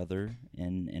know each other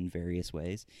in various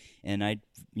ways. And I,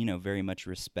 very much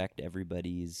respect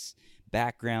everybody's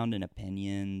background and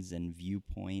opinions and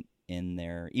viewpoint in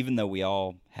there, even though we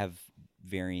all have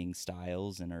varying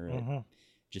styles and are at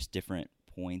just different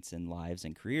points in lives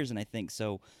and careers. And I think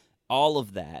so all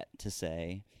of that to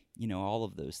say, all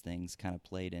of those things kind of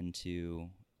played into,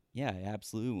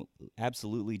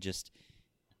 absolutely just,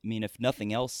 I mean, if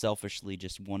nothing else, selfishly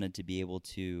just wanted to be able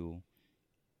to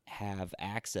have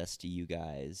access to you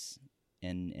guys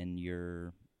and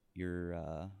your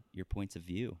points of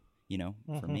view,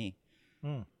 for me.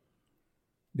 Yeah,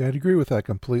 I'd agree with that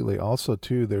completely. Also,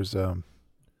 too, there's a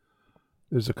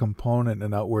component,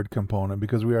 an outward component,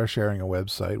 because we are sharing a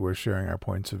website. We're sharing our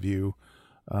points of view.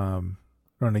 I don't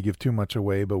want to give too much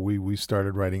away, but we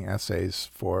started writing essays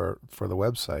for the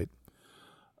website.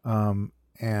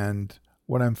 And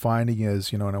what I'm finding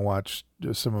is, when I watch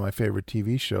some of my favorite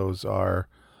TV shows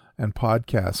and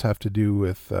podcasts have to do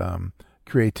with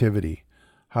creativity.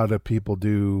 How do people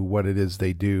do what it is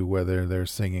they do, whether they're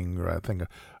singing, or I think it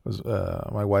was,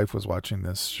 my wife was watching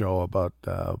this show about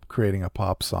creating a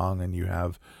pop song, and you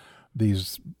have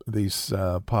these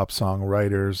pop song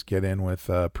writers get in with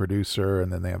a producer, and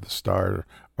then they have the star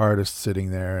artist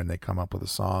sitting there, and they come up with a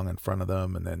song in front of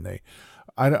them, and then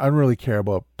I don't really care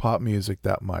about pop music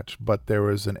that much, but there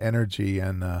was an energy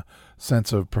and a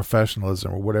sense of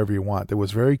professionalism, or whatever you want, that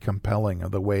was very compelling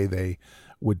of the way they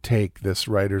would take this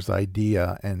writer's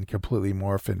idea and completely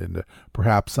morph it into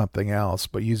perhaps something else,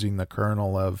 but using the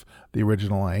kernel of the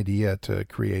original idea to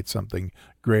create something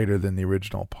greater than the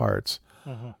original parts.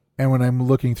 And when I'm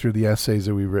looking through the essays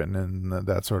that we've written and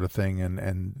that sort of thing,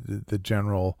 and the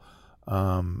general,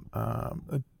 I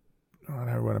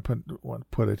want to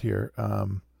put it here.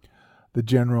 The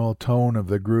general tone of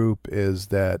the group is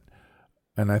that,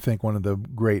 and I think one of the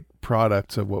great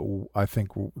products of what I think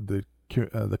the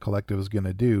collective is going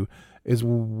to do is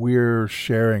we're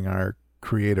sharing our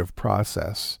creative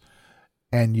process.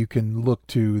 And you can look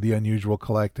to the Unusual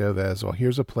Collective as, well,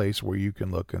 here's a place where you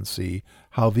can look and see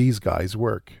how these guys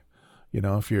work.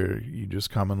 If you just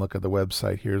come and look at the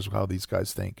website, here's how these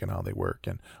guys think and how they work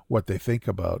and what they think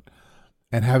about.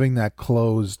 And having that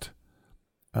closed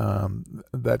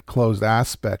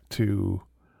aspect to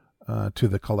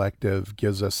the collective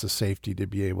gives us the safety to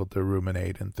be able to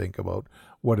ruminate and think about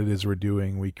what it is we're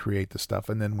doing. We create the stuff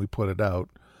and then we put it out.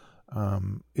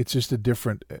 It's just a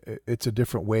different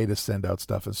way to send out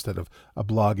stuff instead of a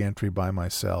blog entry by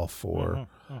myself or,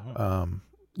 I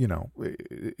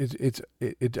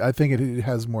think it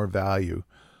has more value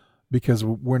because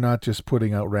we're not just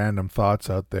putting out random thoughts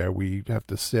out there. We have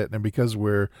to sit, and because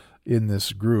we're in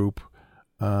this group,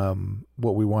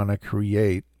 what we want to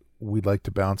create, we'd like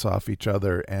to bounce off each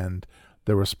other, and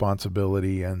the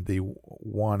responsibility and the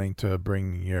wanting to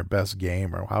bring your best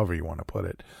game, or however you want to put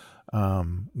it,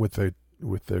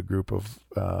 with the group of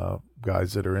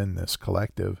guys that are in this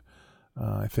collective,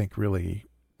 I think really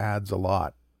adds a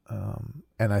lot,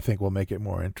 and I think will make it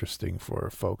more interesting for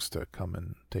folks to come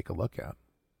and take a look at.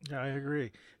 Yeah, I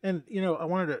agree. And I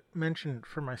wanted to mention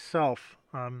for myself,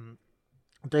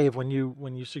 Dave, when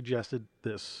you suggested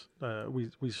this,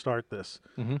 we start this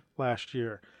last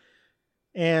year,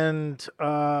 and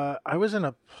I was in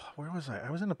where was I? I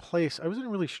was in a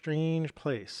really strange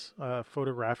place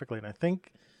photographically, and I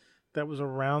think that was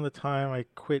around the time I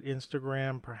quit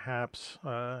Instagram, perhaps,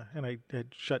 and I had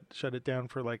shut it down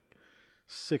for like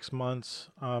 6 months.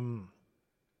 I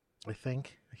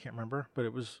think, I can't remember, but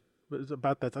it was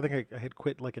about that. I think I had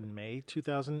quit like in May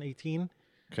 2018.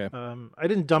 Okay. I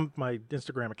didn't dump my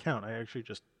Instagram account. I actually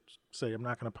just say I'm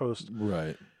not going to post.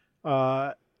 Right.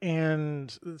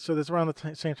 And so that's around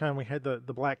the same time we had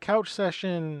the Black Couch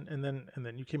session, and then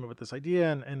you came up with this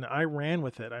idea, and I ran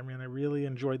with it. I mean, I really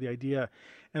enjoyed the idea,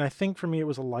 and I think for me it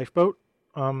was a lifeboat,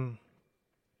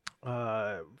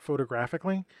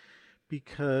 photographically,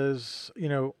 because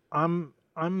I'm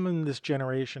in this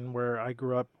generation where I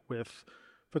grew up with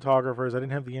photographers. I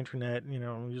didn't have the internet,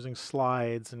 using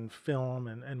slides and film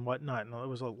and whatnot, and it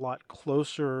was a lot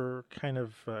closer kind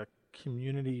of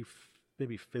community.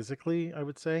 Maybe physically, I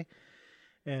would say,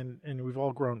 and we've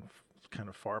all grown kind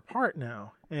of far apart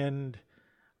now. And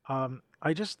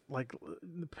I just, like,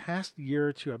 the past year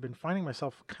or two, I've been finding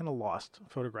myself kind of lost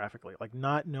photographically, like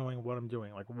not knowing what I'm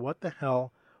doing. Like, what the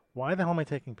hell? Why the hell am I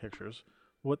taking pictures?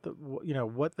 What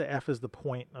the F is the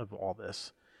point of all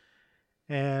this?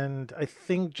 And I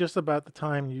think just about the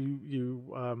time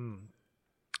you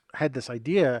had this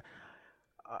idea,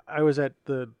 I was at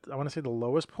I want to say the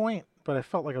lowest point, but I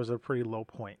felt like I was at a pretty low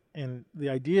point. And the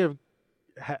idea of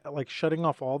like shutting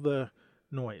off all the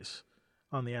noise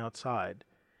on the outside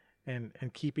and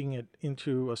keeping it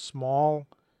into a small,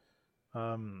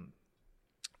 I don't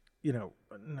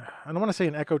want to say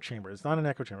an echo chamber. It's not an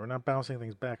echo chamber. We're not bouncing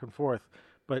things back and forth,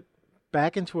 but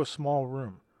back into a small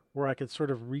room where I could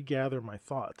sort of regather my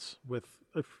thoughts with,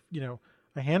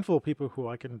 a handful of people who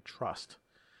I can trust.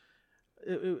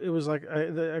 It was like,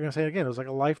 I'm going to say it again, it was like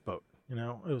a lifeboat, it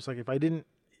was like if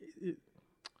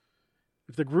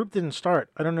the group didn't start,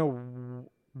 I don't know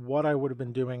what I would have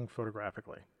been doing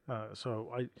photographically.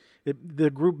 So the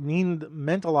group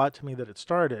meant a lot to me that it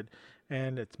started,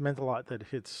 and it's meant a lot that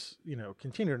it's,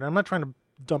 continued. And I'm not trying to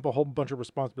dump a whole bunch of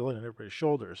responsibility on everybody's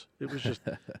shoulders. It was just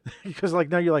because like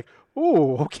now you're like,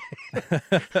 oh,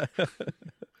 okay.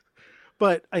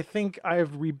 But I think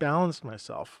I've rebalanced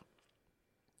myself,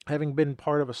 having been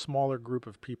part of a smaller group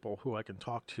of people who I can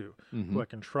talk to, who I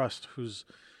can trust, whose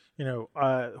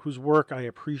work I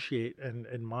appreciate and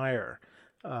admire.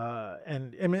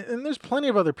 And there's plenty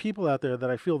of other people out there that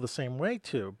I feel the same way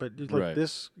too, but like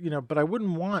this, but I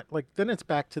wouldn't want, like, then it's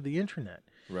back to the internet,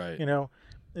 right?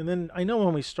 And then I know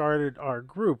when we started our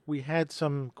group, we had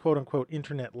some quote unquote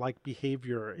internet-like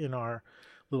behavior in our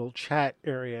little chat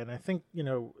area. And I think, we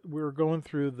were going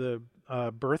through the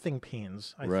birthing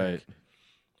pains, I think,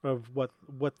 of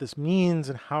what this means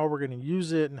and how we're going to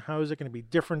use it and how is it going to be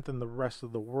different than the rest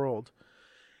of the world.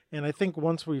 And I think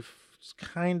once we've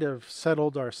kind of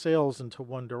settled our sails into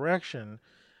one direction,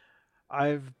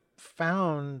 I've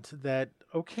found that,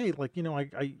 okay, like,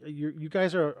 you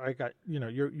guys are,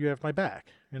 you have my back,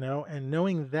 and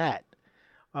knowing that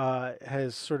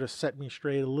has sort of set me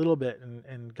straight a little bit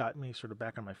and got me sort of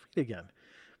back on my feet again,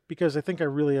 because I think I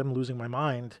really am losing my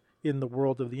mind in the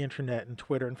world of the internet and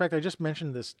Twitter. In fact, I just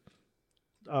mentioned this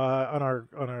on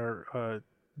our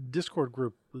Discord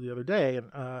group the other day, and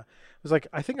I was like,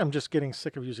 I think I'm just getting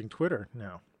sick of using Twitter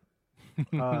now.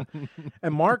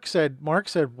 And Mark said,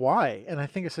 why? And I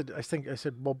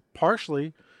said, well,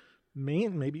 partially,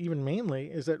 maybe even mainly,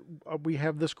 is that we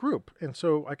have this group, and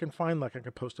so I can find, like, I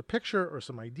can post a picture or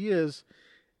some ideas,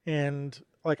 and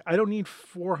like I don't need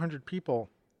 400 people,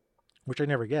 which I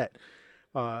never get.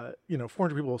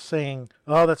 400 people saying,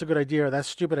 "Oh, that's a good idea," or "That's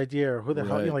a stupid idea," or "Who the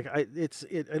hell?"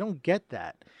 I don't get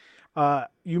that. I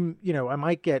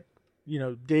might get,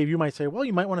 Dave, you might say, well,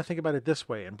 you might want to think about it this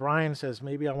way. And Brian says,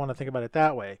 maybe I want to think about it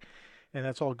that way. And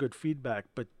that's all good feedback.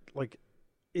 But like,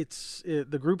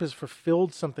 the group has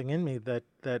fulfilled something in me that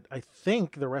I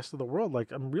think the rest of the world,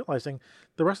 like, I'm realizing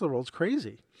the rest of the world's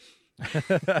crazy.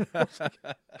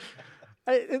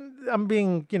 I'm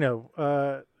being,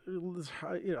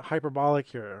 hyperbolic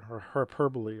here, or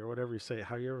hyperbole, or whatever you say,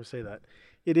 how you ever say that.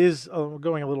 It is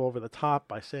going a little over the top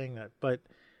by saying that, but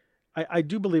I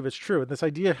do believe it's true. This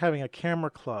idea of having a camera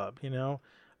club,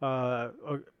 I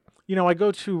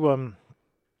go to, I'm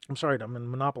sorry, I'm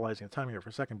monopolizing the time here for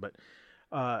a second, but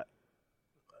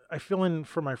I fill in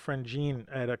for my friend Gene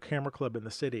at a camera club in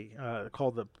the city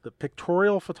called the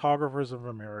Pictorial Photographers of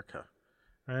America,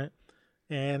 right?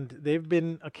 And they've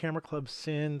been a camera club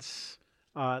since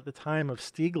the time of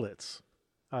Stieglitz,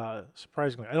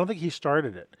 surprisingly. I don't think he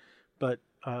started it, but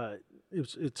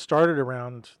it started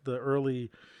around the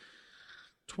early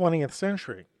 20th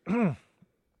century.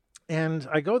 And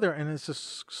I go there, and it's a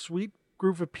sweet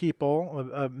group of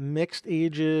people, mixed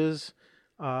ages,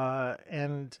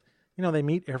 and they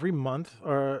meet every month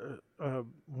or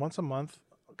once a month.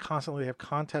 Constantly, they have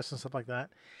contests and stuff like that.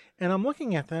 And I'm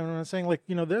looking at them and I'm saying, like,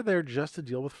 they're there just to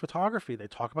deal with photography. They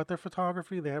talk about their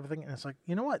photography, they have everything, and it's like,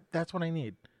 you know what? That's what I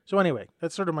need. So anyway,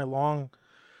 that's sort of my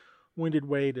long-winded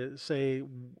way to say,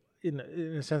 in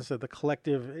a sense, that the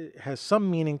collective has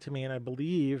some meaning to me, and I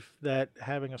believe that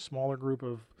having a smaller group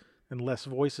and less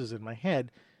voices in my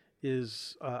head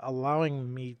is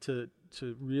allowing me to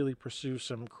really pursue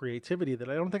some creativity that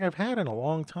I don't think I've had in a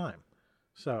long time.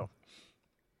 So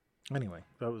anyway,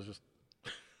 that was just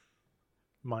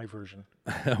my version.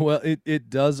 Well, it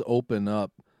does open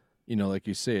up, like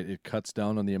you say, it cuts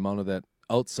down on the amount of that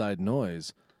outside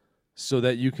noise so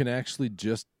that you can actually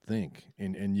just think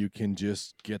and you can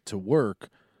just get to work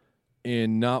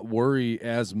and not worry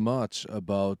as much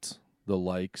about the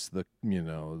likes, the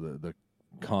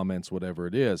comments, whatever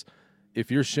it is.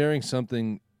 If you're sharing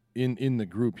something in the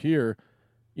group here,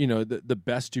 the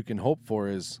best you can hope for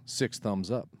is 6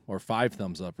 thumbs up or 5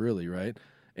 thumbs up, really, right?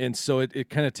 And so it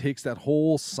kind of takes that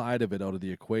whole side of it out of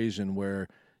the equation where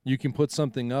you can put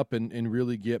something up and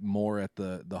really get more at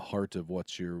the heart of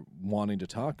what you're wanting to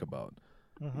talk about.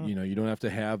 Mm-hmm. You don't have to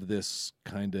have this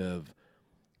kind of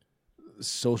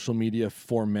social media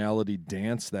formality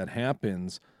dance that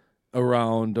happens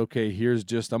around, okay, here's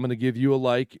just, I'm going to give you a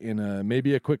like and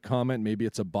maybe a quick comment. Maybe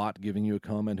it's a bot giving you a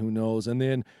comment, who knows? And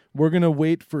then we're going to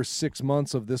wait for 6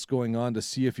 months of this going on to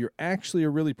see if you're actually a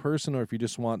really person or if you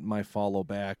just want my follow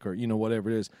back or, whatever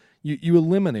it is. You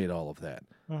eliminate all of that,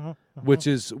 which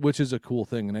is a cool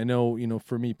thing. And I know,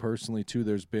 for me personally too,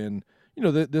 there's been,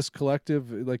 this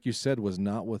collective, like you said, was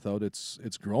not without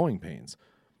its growing pains.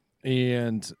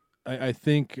 And I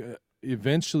think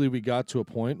eventually we got to a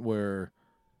point where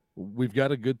we've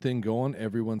got a good thing going.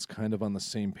 Everyone's kind of on the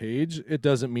same page. It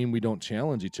doesn't mean we don't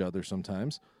challenge each other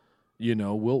sometimes.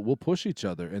 We'll push each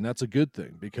other, and that's a good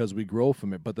thing because we grow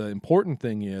from it. But the important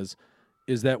thing is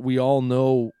that we all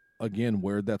know, again,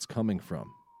 where that's coming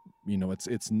from.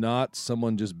 It's not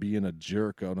someone just being a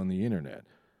jerk out on the internet.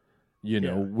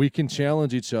 We can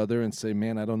challenge each other and say,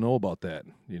 man, I don't know about that.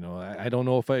 I don't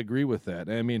know if I agree with that.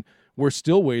 I mean, we're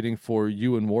still waiting for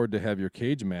you and Ward to have your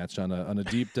cage match on a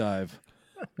deep dive.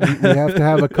 We have to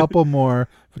have a couple more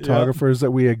photographers that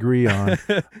we agree on.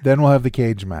 Then we'll have the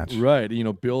cage match. Right.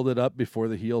 Build it up before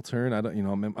the heel turn.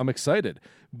 I'm excited.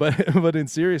 But in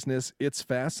seriousness, it's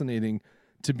fascinating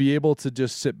to be able to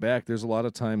just sit back. There's a lot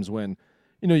of times when,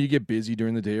 you get busy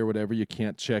during the day or whatever, you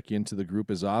can't check into the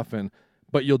group as often,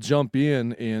 but you'll jump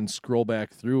in and scroll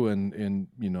back through and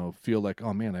feel like,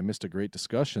 oh man, I missed a great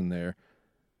discussion there.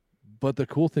 But the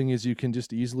cool thing is you can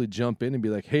just easily jump in and be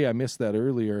like, hey, I missed that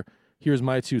earlier. Here's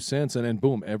my 2 cents, and then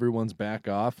boom, everyone's back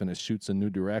off, and it shoots in new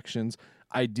directions.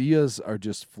 Ideas are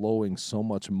just flowing so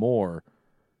much more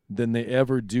than they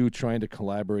ever do trying to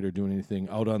collaborate or do anything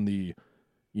out on the,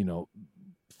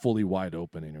 fully wide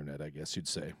open internet, I guess you'd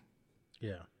say.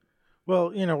 Yeah.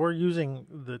 Well, we're using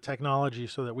the technology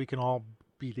so that we can all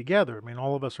be together. I mean,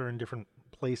 all of us are in different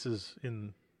places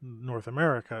in North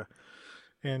America,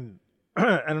 and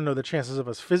I don't know the chances of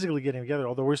us physically getting together,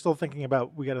 although we're still thinking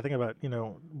about, we got to think about,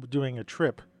 doing a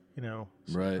trip,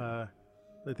 Right. I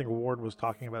think Ward was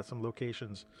talking about some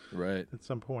locations right at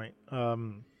some point.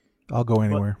 I'll go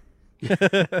anywhere.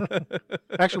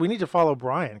 Actually, we need to follow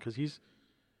Brian because he's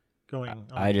going.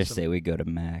 I just say we go to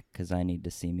Mac because I need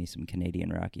to see me some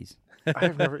Canadian Rockies.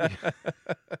 I've never.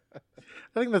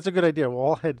 I think that's a good idea. We'll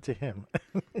all head to him.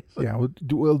 Yeah,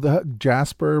 we'll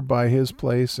Jasper by his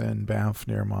place and Banff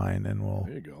near mine, and we'll.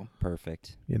 There you go.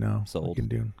 Perfect. We Sold.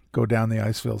 can go down the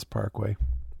Icefields Parkway.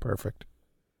 Perfect.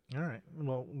 All right.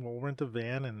 Well, we'll rent a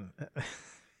van and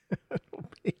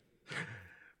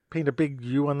paint a big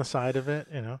U on the side of it.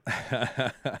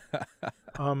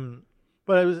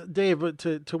 But I was Dave.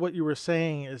 To what you were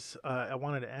saying is, I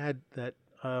wanted to add that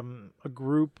a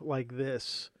group like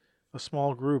this, a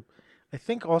small group, I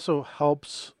think also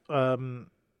helps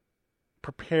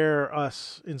prepare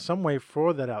us in some way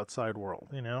for that outside world,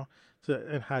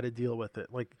 and how to deal with it.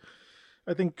 Like,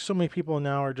 I think so many people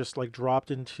now are just like dropped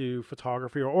into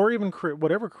photography or even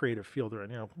whatever creative field they're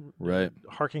in. Right.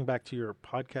 Harking back to your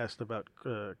podcast about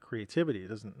creativity, it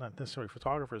doesn't not necessarily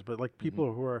photographers, but like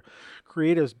people who are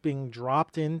creatives being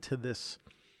dropped into this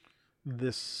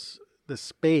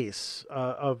space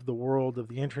of the world of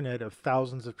the internet of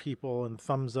thousands of people and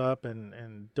thumbs up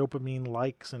and dopamine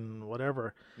likes and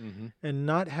whatever, and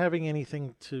not having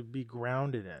anything to be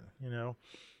grounded in.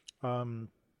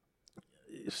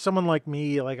 Someone like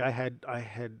me, like I had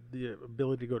the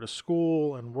ability to go to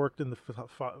school and worked in the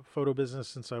photo business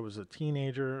since I was a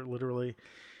teenager, literally,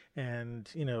 and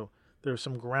there's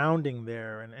some grounding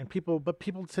there, and people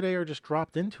today are just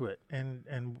dropped into it,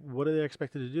 and what are they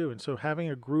expected to do? And so having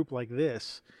a group like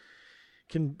this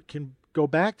can go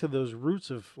back to those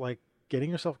roots of like getting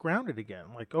yourself grounded again.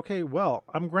 Like, okay, well,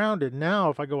 I'm grounded now.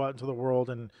 If I go out into the world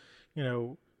and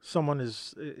someone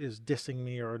is dissing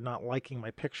me or not liking my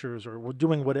pictures or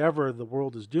doing whatever the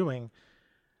world is doing,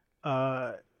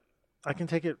 I can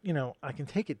take it, I can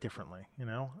take it differently, and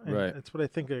Right. that's what I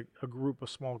think a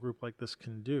small group like this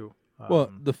can do.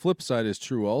 Well, the flip side is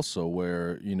true also,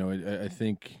 where I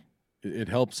think it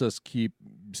helps us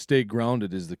stay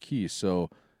grounded is the key. So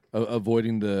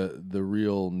avoiding the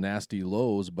real nasty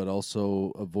lows, but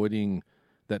also avoiding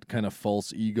that kind of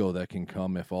false ego that can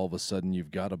come if all of a sudden you've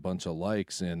got a bunch of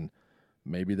likes and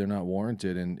maybe they're not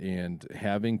warranted, and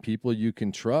having people you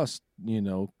can trust,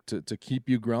 to keep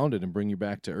you grounded and bring you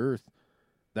back to earth.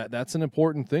 That's an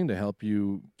important thing to help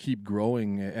you keep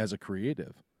growing as a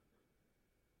creative.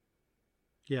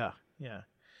 Yeah.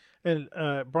 And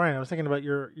Brian, I was thinking about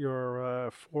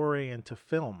your foray into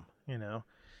film,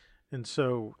 and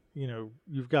so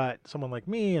you've got someone like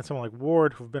me and someone like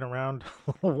Ward who've been around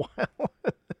a little while,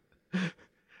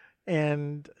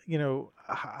 and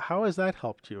how has that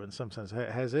helped you in some sense?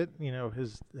 Has it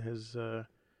has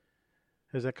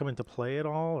that come into play at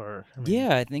all, or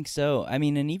Yeah, I think so. I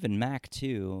mean, and even Mac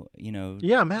too.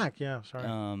 Yeah, Mac. Yeah, sorry.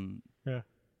 Yeah,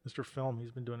 Mr. Film,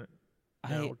 he's been doing it.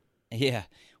 Yeah.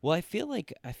 Well, I feel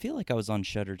like I was on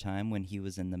Shutter Time when he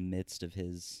was in the midst of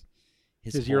his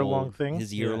year-long thing.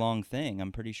 His year-long thing.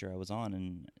 I'm pretty sure I was on,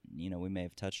 and we may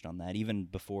have touched on that even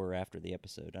before or after the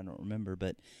episode. I don't remember,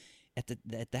 but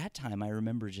at that time, I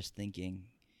remember just thinking,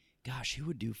 "Gosh, who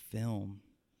would do film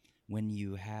when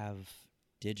you have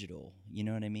digital?" You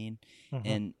know what I mean?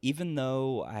 And even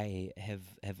though I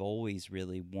have always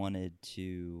really wanted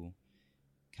to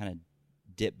kind of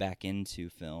dip back into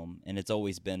film, and it's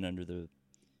always been under the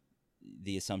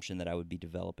assumption that I would be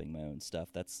developing my own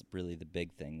stuff. That's really the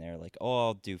big thing there. Like,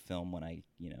 I'll do film when I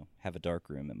have a dark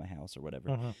room in my house or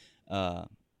whatever.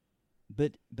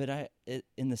 But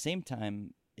in the same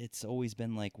time, it's always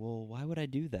been like, well, why would I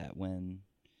do that when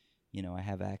I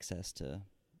have access to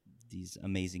these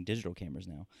amazing digital cameras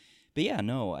now? But yeah,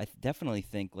 no, I definitely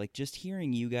think like just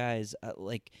hearing you guys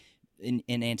like. And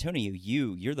Antonio,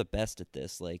 you're the best at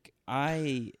this. Like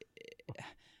when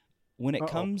it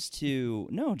comes to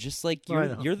just like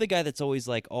you're the guy that's always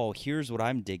like, oh, here's what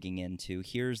I'm digging into.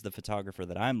 Here's the photographer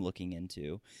that I'm looking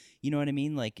into. You know what I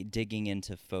mean? Like digging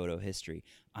into photo history.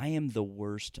 I am the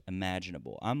worst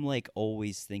imaginable. I'm like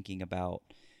always thinking about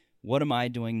what am I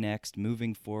doing next,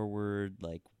 moving forward,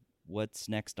 like what's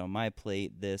next on my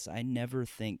plate. I never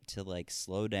think to like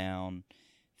slow down.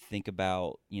 Think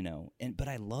about, but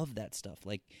I love that stuff.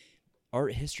 Like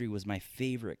art history was my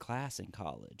favorite class in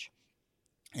college.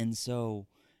 And so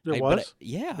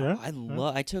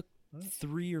I took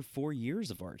 3 or 4 years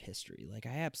of art history. Like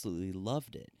I absolutely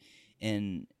loved it.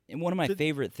 And one of my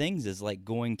favorite things is like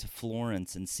going to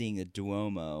Florence and seeing the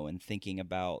Duomo and thinking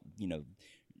about,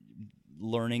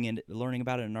 learning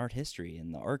about it in art history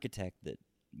and the architect that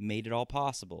made it all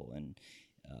possible, and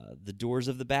the doors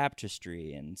of the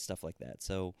baptistry and stuff like that.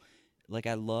 So, like,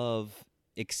 I love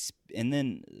and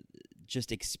then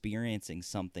just experiencing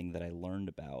something that I learned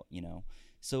about,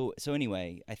 So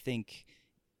anyway, I think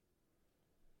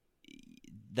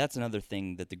that's another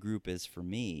thing that the group is for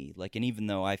me. Like, and even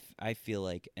though I feel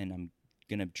like, and I'm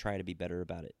gonna try to be better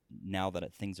about it now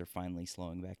that things are finally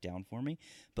slowing back down for me,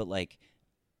 but like,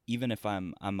 even if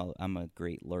I'm a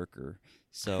great lurker,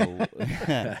 so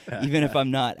even if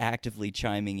I'm not actively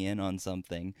chiming in on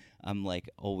something, I'm like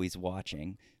always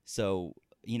watching. So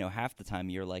half the time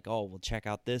you're like, oh, well, check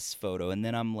out this photo, and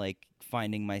then I'm like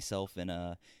finding myself in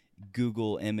a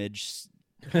Google image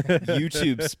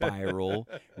YouTube spiral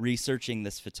researching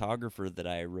this photographer that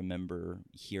I remember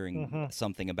hearing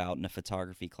something about in a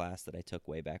photography class that I took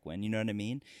way back when. You know what I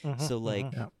mean? So like,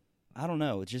 I don't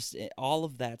know, just all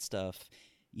of that stuff.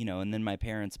 And then my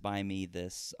parents buy me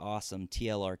this awesome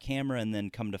TLR camera, and then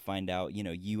come to find out,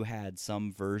 you had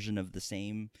some version of the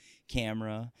same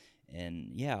camera,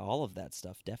 And yeah, all of that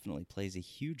stuff definitely plays a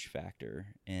huge factor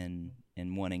in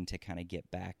wanting to kind of get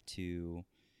back to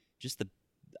just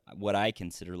what I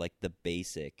consider like the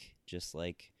basics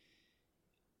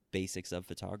of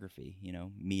photography,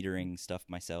 metering stuff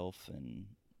myself and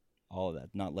all of that,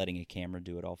 not letting a camera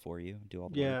do it all for you, do all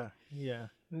the work. Yeah.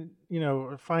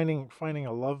 Finding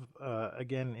a love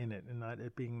again in it, and not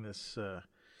it being this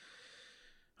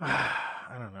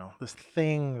I don't know, this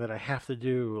thing that I have to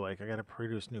do. Like I got to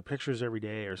produce new pictures every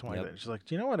day or something like that. It's just like,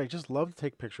 do you know what? I just love to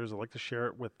take pictures. I like to share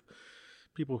it with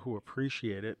people who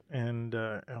appreciate it, and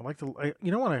I like to.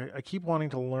 I keep wanting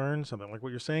to learn something. Like what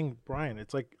you're saying, Brian.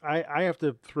 It's like I have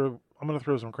to throw. I'm going to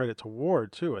throw some credit to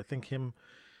Ward too. I think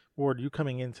Ward, you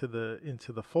coming into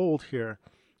the fold here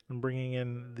and bringing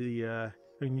in the. I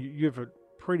mean, you have a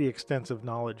pretty extensive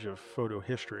knowledge of photo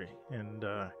history, and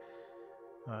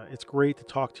it's great to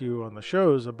talk to you on the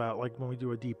shows about like when we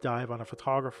do a deep dive on a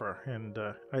photographer. And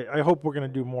I hope we're going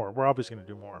to do more. We're obviously going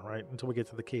to do more, right? Until we get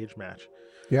to the cage match.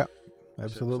 Yeah,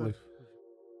 absolutely.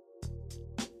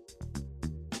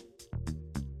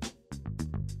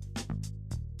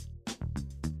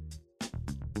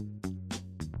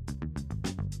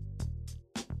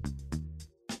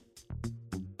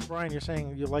 Brian, you're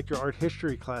saying you like your art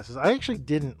history classes. I actually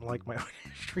didn't like my art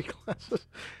history classes.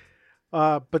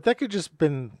 But that could just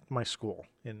been my school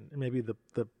and maybe the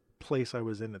place I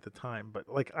was in at the time. But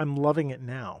like, I'm loving it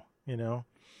now, I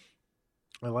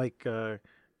like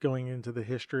going into the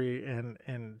history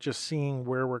and just seeing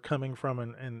where we're coming from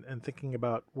and thinking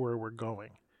about where we're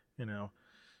going,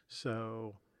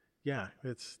 So yeah,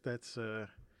 that's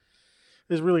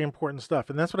really important stuff.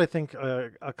 And that's what I think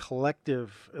a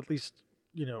collective, at least,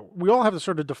 we all have to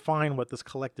sort of define what this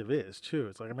collective is too.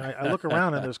 It's like, I mean, I look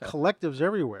around and there's collectives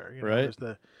everywhere. Right.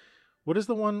 There's what is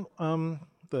the one,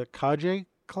 the Kage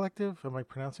collective? Am I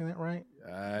pronouncing that right?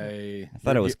 I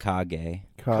thought it was Kage.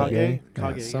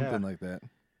 Kage, something like that.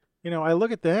 I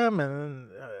look at them and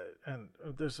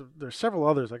there's several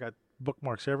others. I got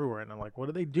bookmarks everywhere, and I'm like, what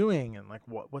are they doing? And like,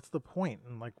 what's the point?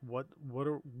 And like, what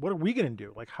are we gonna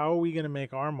do? Like, how are we gonna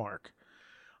make our mark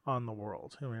on the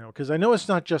world? Because I know it's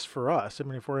not just for us. I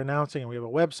mean, if we're announcing and we have a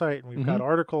website and we've got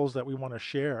articles that we want to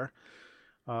share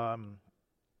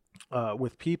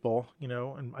with people,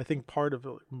 and I think part of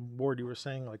Ward, you were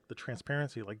saying like the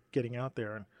transparency, like getting out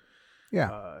there and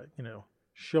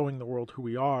showing the world who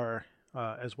we are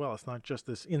as well. It's not just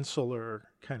this insular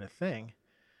kind of thing.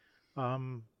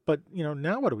 But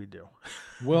now what do we do?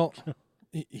 Well,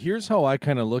 here's how I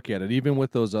kind of look at it. Even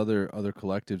with those other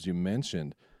collectives you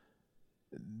mentioned,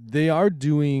 they are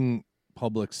doing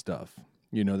public stuff.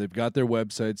 They've got their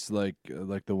websites like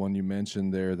the one you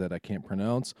mentioned there that I can't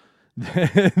pronounce.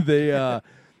 They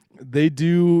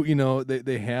do,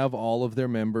 they have all of their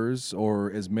members, or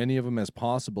as many of them as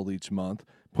possible each month,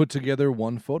 put together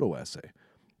one photo essay,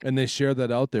 and they share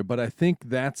that out there. But I think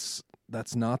that's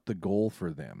not the goal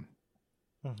for them.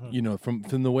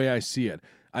 From the way I see it.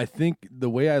 I think the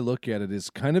way I look at it is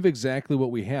kind of exactly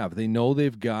what we have. They know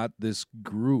they've got this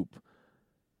group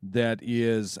that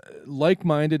is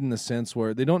like-minded in the sense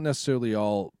where they don't necessarily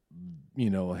all,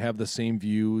 have the same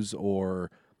views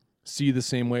or see the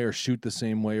same way or shoot the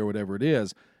same way or whatever it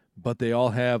is, but they all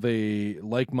have a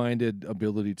like-minded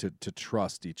ability to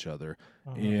trust each other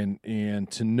and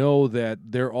to know that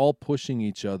they're all pushing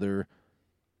each other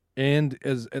and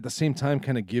as at the same time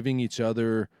kind of giving each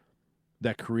other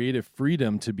that creative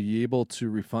freedom to be able to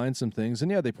refine some things.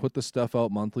 And yeah, they put the stuff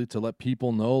out monthly to let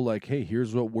people know, like, hey,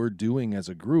 here's what we're doing as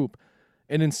a group.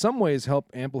 And in some ways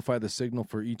help amplify the signal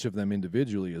for each of them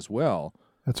individually as well.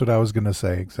 That's what I was going to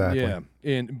say. Exactly. Yeah.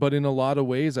 But in a lot of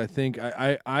ways, I think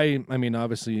I mean,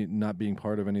 obviously not being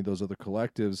part of any of those other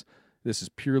collectives, this is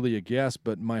purely a guess,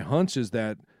 but my hunch is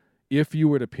that if you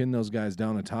were to pin those guys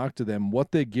down and talk to them,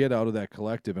 what they get out of that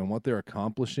collective and what they're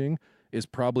accomplishing is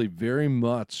probably very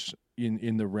much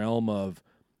in the realm of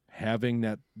having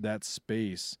that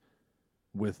space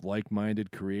with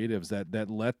like-minded creatives that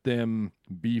let them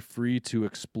be free to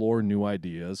explore new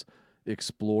ideas,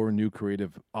 explore new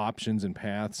creative options and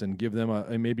paths, and give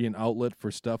them maybe an outlet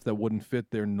for stuff that wouldn't fit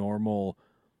their normal,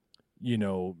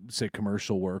 say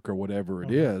commercial work or whatever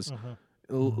it is.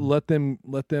 Let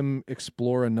them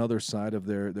explore another side of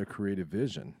their creative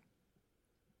vision.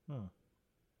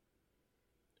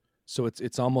 So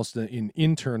it's almost an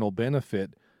internal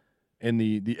benefit, and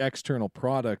the external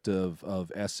product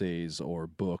of essays or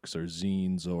books or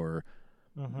zines or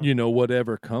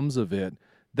whatever comes of it.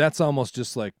 That's almost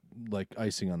just like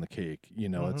icing on the cake.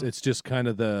 It's just kind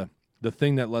of the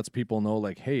thing that lets people know,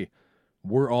 like, hey,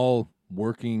 we're all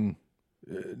working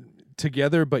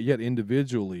together, but yet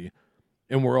individually,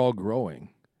 and we're all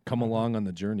growing. come along on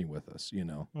the journey with us, you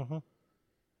know. Mm-hmm.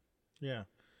 Yeah.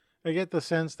 I get the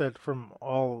sense that from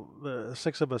all the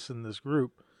 6 of us in this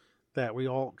group, that we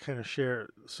all kind of share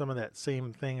some of that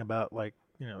same thing about, like,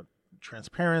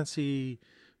 transparency,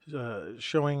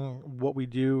 showing what we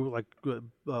do, like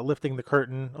lifting the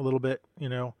curtain a little bit,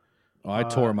 Oh, I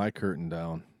tore my curtain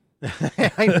down.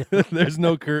 I There's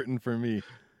no curtain for me.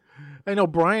 know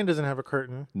Brian doesn't have a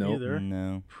curtain Nope. either.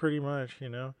 No. Pretty much,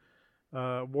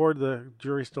 Ward, the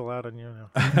jury's still out on you now.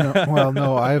 No, well,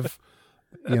 no, I've,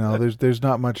 there's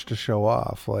not much to show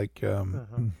off. Like,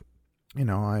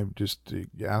 I just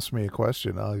ask me a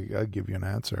question, I'll give you an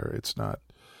answer. It's not,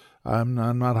 I'm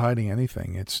not hiding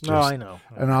anything. It's just No, I know.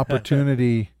 an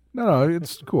opportunity. No,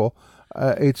 it's cool.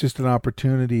 It's just an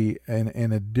opportunity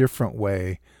in a different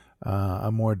way,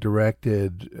 a more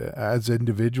directed, as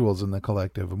individuals in the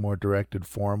collective, a more directed,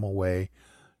 formal way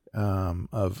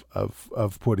of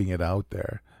putting it out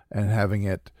there and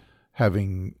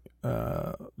having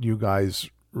you guys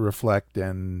reflect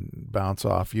and bounce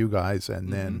off you guys,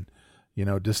 and then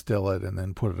distill it and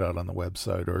then put it out on the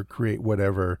website or create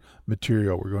whatever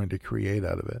material we're going to create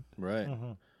out of it. Right.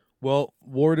 Mhm. Well,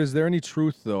 Ward, is there any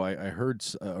truth, though? I heard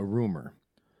a rumor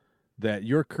that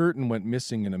your curtain went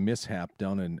missing in a mishap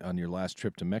down on your last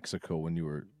trip to Mexico when you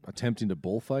were attempting to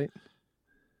bullfight.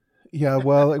 Yeah,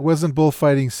 well, it wasn't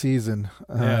bullfighting season.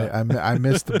 Yeah. I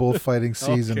missed the bullfighting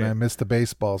season. Okay. I missed the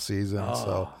baseball season.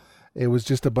 So it was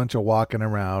just a bunch of walking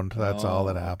around. That's all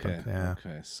that happened. Okay. Yeah.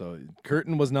 Okay. So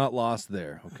curtain was not lost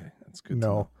there. Okay, that's good.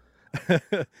 No. To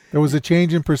know. There was a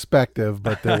change in perspective,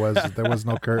 but there was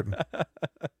no curtain.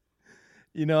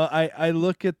 I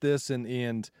look at this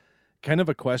and kind of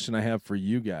a question I have for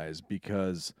you guys,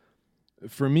 because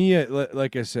for me,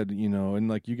 like I said, and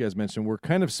like you guys mentioned, we're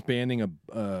kind of spanning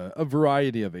a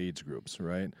variety of age groups,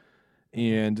 right?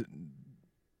 And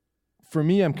for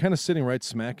me, I'm kind of sitting right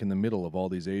smack in the middle of all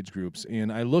these age groups,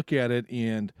 and I look at it,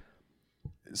 and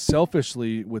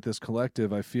selfishly with this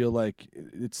collective, I feel like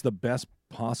it's the best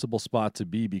possible spot to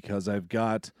be, because I've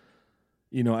got,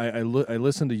 I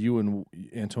listen to you and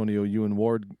Antonio, you and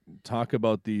Ward talk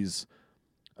about these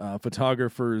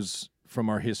photographers from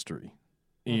our history,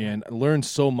 and learn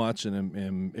so much, and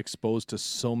am exposed to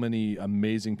so many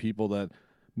amazing people that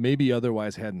maybe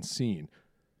otherwise hadn't seen.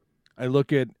 I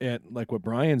look at like what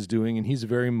Brian's doing, and he's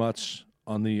very much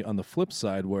on the flip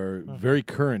side, where very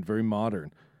current, very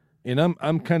modern. And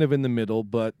I'm kind of in the middle,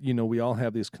 but we all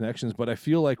have these connections. But I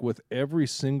feel like with every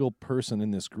single person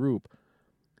in this group,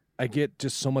 I get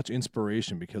just so much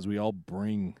inspiration, because we all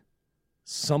bring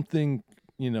something,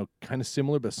 kind of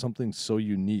similar, but something so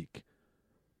unique.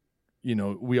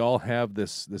 We all have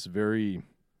this very,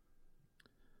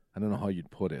 I don't know how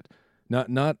you'd put it,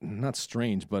 not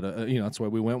strange, but that's why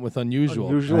we went with unusual.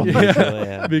 Unusual.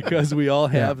 Yeah. Because we all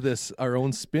have this our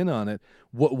own spin on it.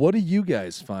 What do you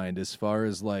guys find as far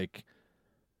as like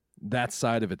that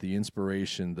side of it, the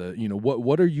inspiration,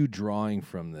 what are you drawing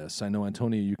from this? I know,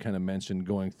 Antonio, you kind of mentioned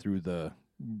going through the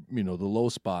the low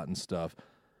spot and stuff,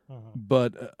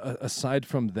 but aside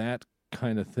from that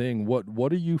kind of thing, what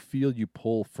do you feel you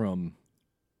pull from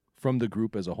the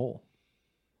group as a whole?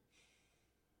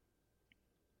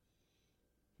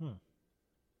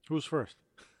 Who's first?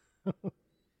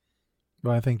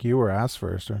 Well, I think you were asked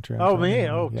first, aren't you? Oh,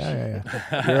 Antonio? me? Oh,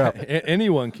 yeah. You're up.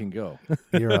 Anyone can go.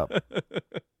 You're up.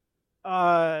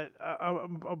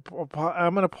 I'm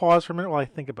going to pause for a minute while I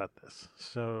think about this.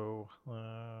 So,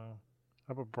 how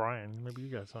about Brian? Maybe you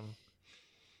got something.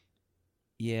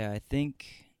 Yeah, I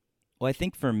think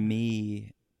for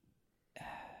me,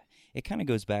 it kind of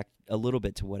goes back a little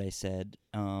bit to what I said.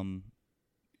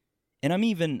 And I'm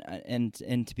even, and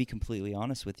to be completely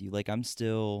honest with you, like I'm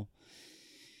still,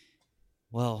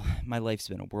 well, my life's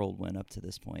been a whirlwind up to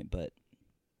this point, but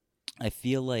I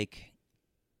feel like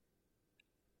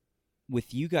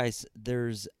with you guys,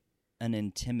 there's an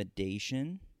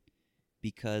intimidation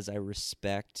because I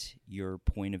respect your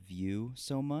point of view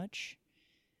so much.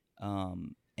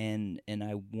 And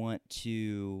I want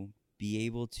to be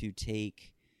able to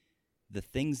take the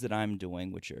things that I'm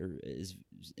doing, which is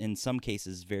in some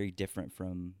cases very different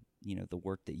from, the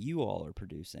work that you all are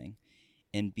producing,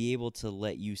 and be able to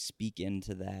let you speak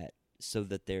into that so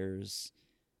that there's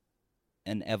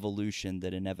an evolution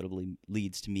that inevitably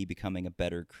leads to me becoming a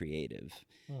better creative.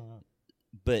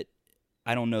 But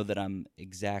I don't know that I'm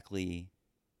exactly,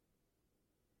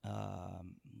 I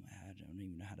don't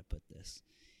even know how to put this.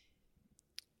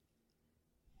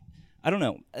 I don't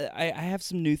know. I have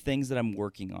some new things that I'm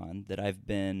working on that I've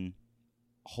been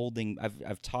holding.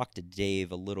 I've talked to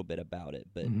Dave a little bit about it,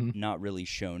 but not really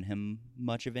shown him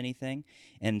much of anything.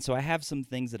 And so I have some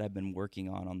things that I've been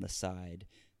working on the side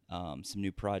some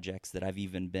new projects that I've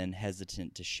even been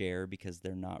hesitant to share because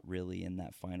they're not really in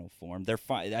that final form.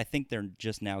 I think they're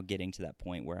just now getting to that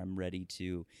point where I'm ready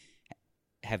to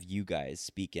have you guys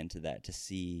speak into that to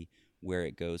see where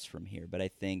it goes from here. But I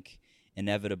think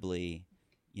inevitably,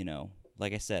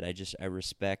 like I said, I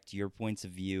respect your points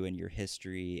of view and your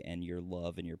history and your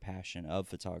love and your passion of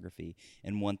photography,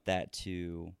 and want that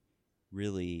to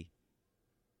really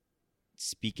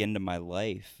speak into my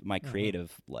life, my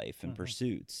creative life and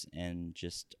pursuits, and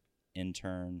just in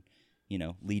turn,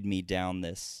 lead me down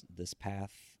this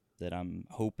path that I'm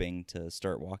hoping to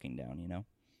start walking down,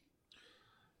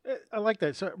 I like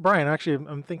that. So, Brian, actually,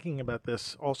 I'm thinking about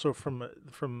this also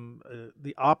from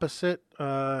the opposite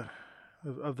of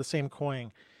the same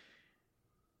coin,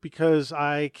 because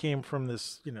I came from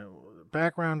this,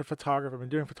 background of photography. I've been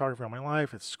doing photography all my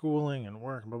life. It's schooling and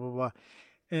work and blah, blah, blah.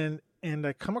 And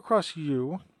I come across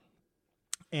you,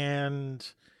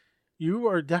 and you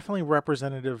are definitely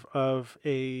representative of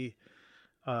a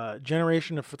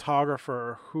generation of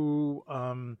photographer who,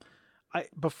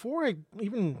 before I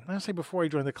joined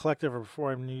the collective or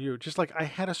before I knew you, just like I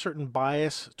had a certain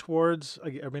bias towards,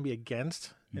 or maybe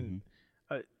against, and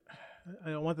I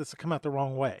don't want this to come out the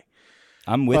wrong way.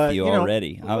 I'm with you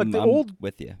already. I'm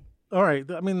with you. All right.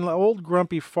 I mean, the old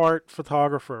grumpy fart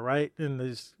photographer, right? And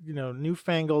this,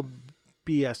 newfangled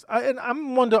BS. And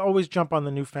I'm one to always jump on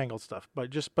the newfangled stuff,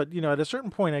 but at a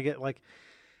certain point I get like,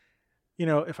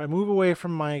 if I move away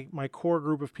from my core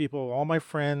group of people, all my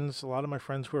friends, a lot of my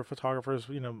friends who are photographers,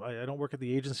 I don't work at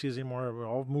the agencies anymore. We're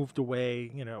all moved away,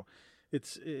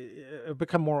 I've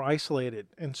become more isolated.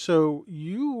 And so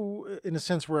you, in a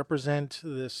sense, represent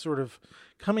this sort of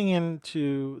coming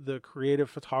into the creative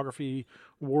photography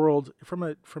world from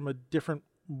a different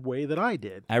way that I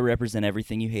did. I represent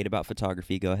everything you hate about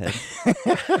photography. Go ahead.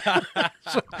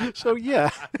 so yeah.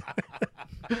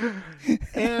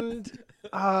 And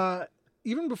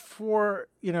even before,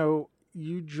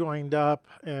 you joined up,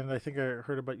 and I think I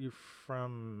heard about you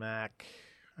from Mac.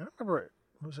 I don't remember.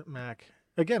 Was it Mac?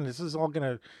 Again, this is all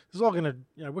gonna.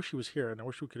 I wish he was here, and I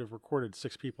wish we could have recorded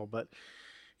 6 people, but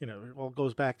it all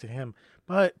goes back to him.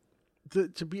 But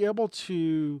to be able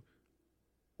to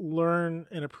learn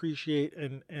and appreciate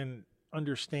and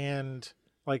understand,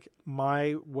 like,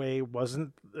 my way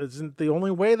isn't the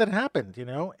only way that happened,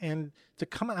 and to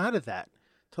come out of that,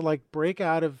 to like break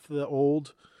out of the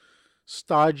old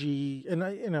stodgy, and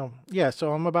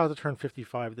so I'm about to turn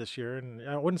 55 this year, and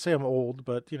I wouldn't say I'm old,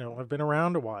 but I've been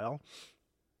around a while,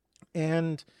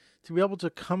 and to be able to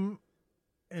come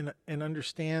and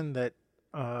understand that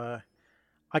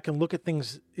I can look at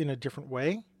things in a different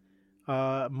way,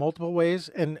 multiple ways,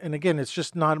 and again, it's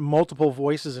just not multiple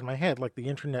voices in my head like the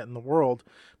internet and the world.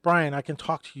 Brian, I can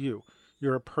talk to you.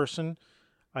 You're a person.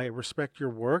 I respect your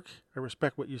work. I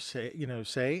respect what you say,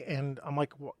 and I'm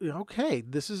like, well, okay,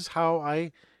 this is how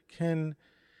I can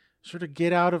sort of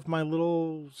get out of my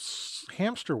little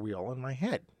hamster wheel in my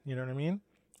head. You know what I mean?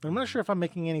 I'm not sure if I'm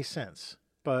making any sense,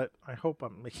 but I hope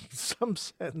I'm making some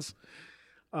sense.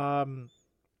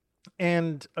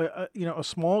 And a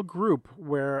small group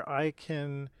where I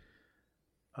can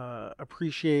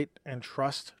appreciate and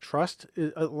trust. Trust,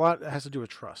 a lot has to do with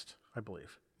trust, I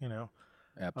believe.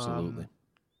 Absolutely.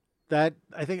 That,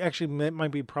 I think, actually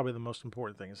might be probably the most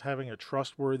important thing, is having a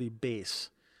trustworthy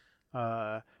base.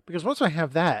 Because once I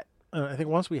have that, I think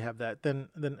once we have that, then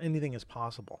anything is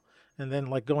possible. And then,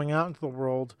 like, going out into the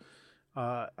world,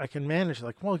 I can manage,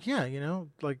 like, well, yeah,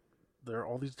 like, there are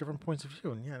all these different points of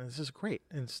view, and yeah, this is great.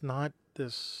 And it's not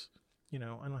this, I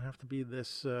don't have to be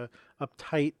this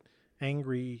uptight,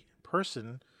 angry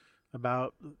person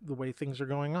about the way things are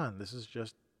going on. This is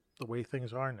just the way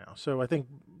things are now. So I think,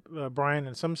 Brian,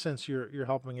 in some sense, you're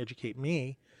helping educate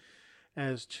me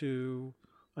as to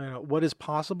what is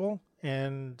possible,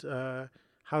 and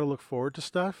how to look forward to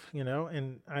stuff,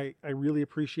 and I really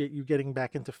appreciate you getting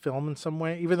back into film in some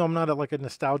way, even though I'm not a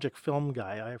nostalgic film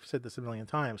guy. I've said this a million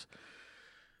times,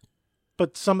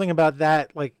 but something about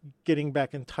that, like getting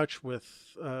back in touch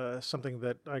with something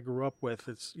that I grew up with,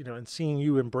 it's, and seeing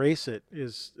you embrace it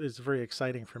is very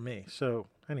exciting for me. So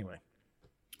anyway,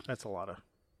 that's a lot of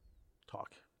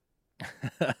talk.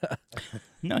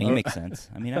 No, you make sense.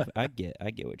 I mean, I get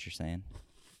what you're saying.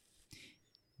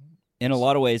 In a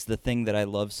lot of ways, the thing that I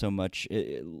love so much,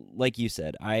 like you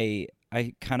said, I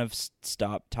kind of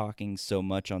stopped talking so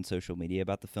much on social media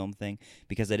about the film thing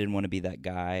because I didn't want to be that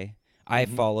guy. I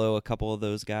follow a couple of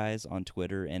those guys on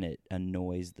Twitter, and it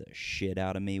annoys the shit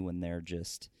out of me when they're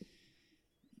just,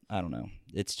 I don't know.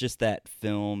 It's just that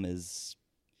film is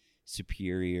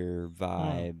superior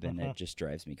vibe, and it just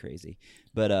drives me crazy.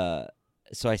 But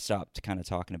so I stopped kind of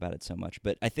talking about it so much.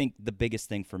 But I think the biggest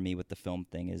thing for me with the film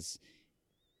thing is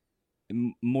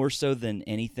more so than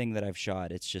anything that I've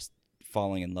shot, it's just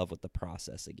falling in love with the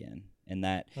process again, and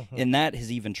that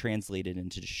has even translated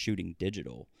into shooting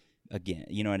digital again.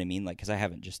 You know what I mean? Like, because I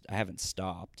haven't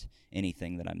stopped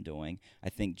anything that I'm doing. I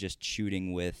think just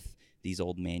shooting with these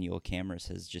old manual cameras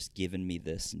has just given me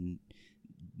this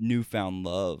newfound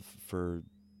love for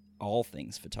all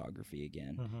things photography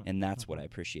again, and that's what I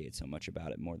appreciate so much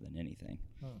about it more than anything.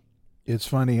 It's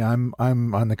funny. I'm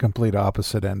on the complete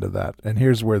opposite end of that, and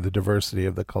here's where the diversity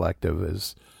of the collective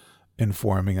is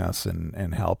informing us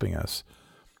and helping us.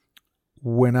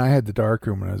 When I had the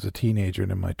darkroom when I was a teenager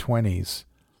and in my 20s,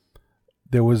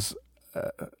 there was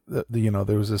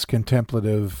there was this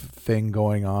contemplative thing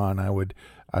going on. I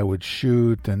would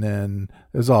shoot, and then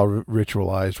it was all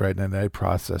ritualized, right? And then I'd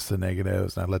process the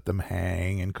negatives, and I'd let them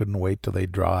hang, and couldn't wait till they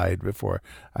dried before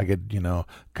I could,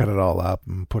 cut it all up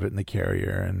and put it in the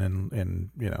carrier, and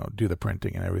then do the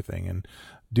printing and everything, and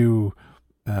do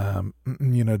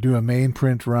do a main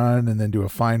print run, and then do a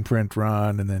fine print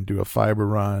run, and then do a fiber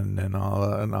run, and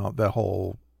all that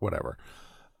whole whatever.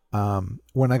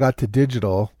 When I got to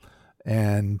digital,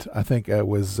 and I think it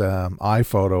was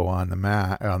iPhoto on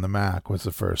the Mac was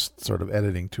the first sort of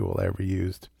editing tool I ever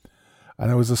used, and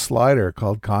there was a slider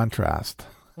called Contrast.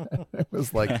 It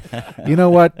was like, you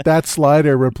know what? That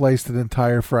slider replaced an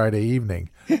entire Friday evening.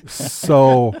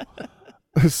 So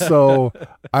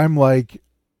I'm like,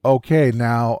 okay,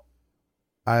 now,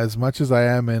 as much as I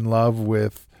am in love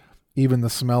with even the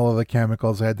smell of the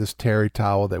chemicals, I had this terry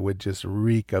towel that would just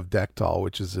reek of Dectol,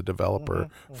 which is a developer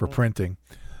for printing.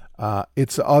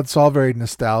 It's all very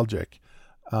nostalgic,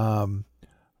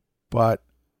 but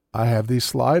I have these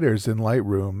sliders in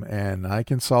Lightroom, and I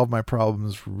can solve my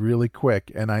problems really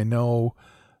quick. And I know,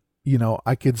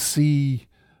 I could see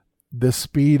the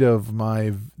speed of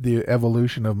the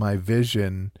evolution of my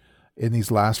vision in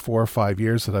these last 4 or 5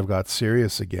 years that I've got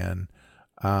serious again.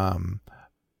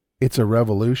 It's a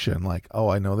revolution. Like, oh,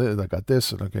 I know that I got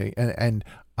this, and okay, and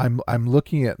I'm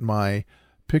looking at my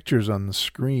pictures on the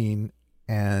screen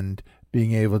and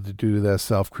being able to do the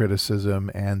self-criticism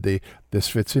and this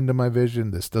fits into my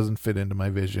vision, this doesn't fit into my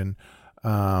vision.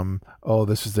 Oh,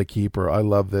 this is the keeper. I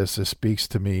love this. This speaks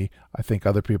to me. I think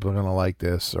other people are going to like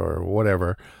this or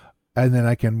whatever. And then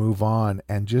I can move on,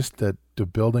 and just the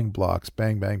building blocks,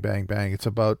 bang, bang, bang, bang. It's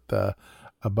about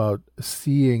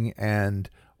seeing and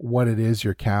what it is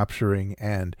you're capturing,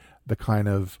 and the kind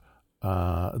of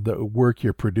the work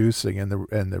you're producing, and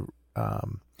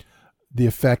the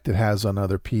effect it has on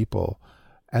other people.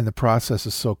 And the process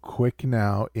is so quick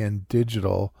now in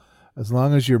digital. As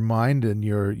long as your mind and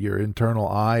your internal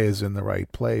eye is in the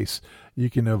right place, you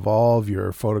can evolve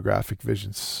your photographic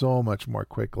vision so much more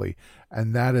quickly.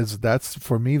 And that's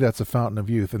for me, that's a fountain of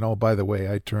youth. And oh, by the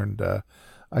way, I turned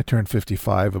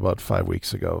 55 about 5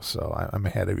 weeks ago, so I'm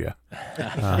ahead of you.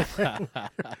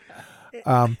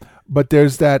 But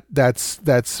there's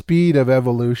that speed of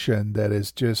evolution that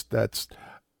is just that's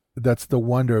the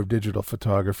wonder of digital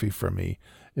photography for me.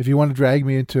 If you want to drag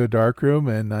me into a darkroom,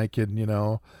 and I can,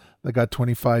 I got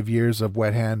 25 years of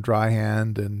wet hand, dry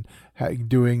hand, and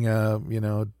doing a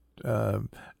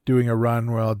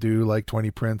run where I'll do like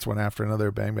 20 prints one after another,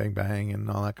 bang, bang, bang,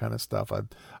 and all that kind of stuff.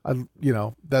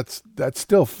 That's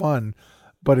still fun,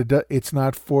 but it's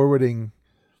not forwarding.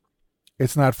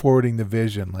 It's not forwarding the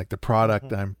vision, like the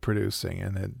product I'm producing,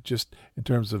 and it just in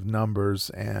terms of numbers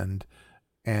and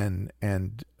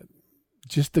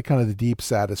just the kind of the deep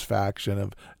satisfaction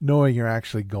of knowing you're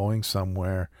actually going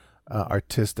somewhere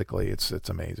artistically. It's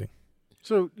amazing.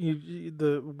 So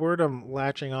the word I'm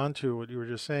latching onto, what you were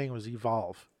just saying, was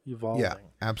evolving. Yeah,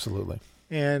 absolutely.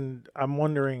 And I'm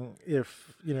wondering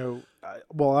if,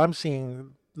 I'm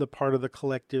seeing the part of the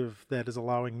collective that is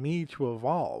allowing me to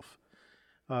evolve,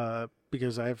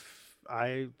 because I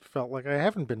felt like I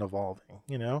haven't been evolving,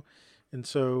 and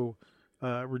so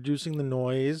reducing the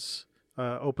noise,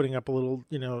 opening up a little,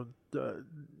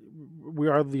 we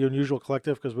are the unusual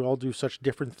collective because we all do such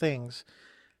different things.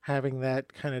 Having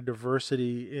that kind of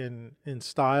diversity in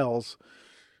styles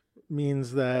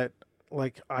means that,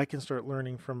 like, I can start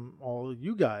learning from all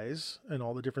you guys and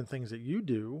all the different things that you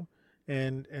do,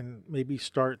 and maybe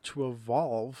start to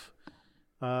evolve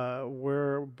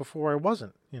where before I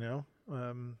wasn't,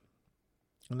 and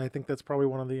I think that's probably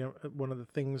one of the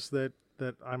things that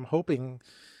I'm hoping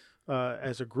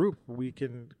as a group we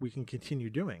can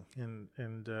continue doing, and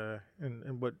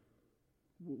what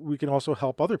we can also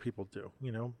help other people do,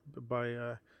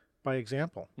 by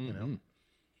example.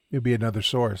 It'd be another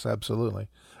source, absolutely.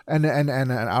 And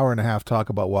an hour and a half talk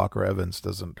about Walker Evans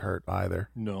doesn't hurt either.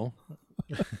 No.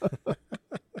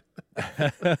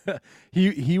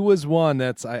 he was one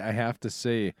that's I have to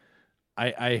say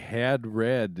I had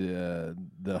read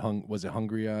was it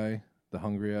Hungry Eye? The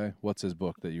Hungry Eye? What's his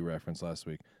book that you referenced last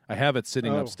week? I have it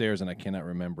sitting upstairs and I cannot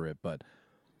remember it, but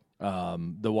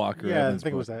the Walker Evans I think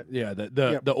book. it was that. Yeah,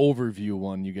 the overview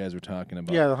one you guys were talking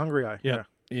about. Yeah, the Hungry Eye. Yeah.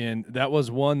 And that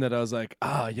was one that I was like,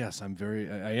 yes, I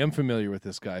am familiar with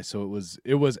this guy. So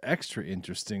it was extra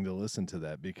interesting to listen to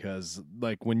that because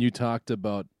like when you talked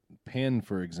about Penn,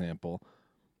 for example,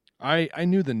 I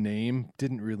knew the name,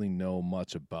 didn't really know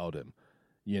much about him,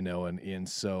 and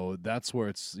so that's where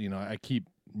it's,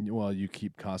 you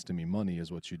keep costing me money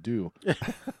is what you do.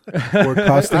 We're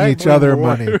costing I each blame other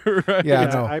Ward. money. Right. Yeah,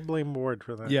 Yeah, no. I blame Ward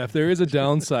for that. Yeah, if there is a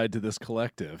downside to this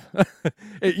collective,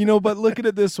 but look at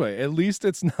it this way: at least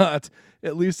it's not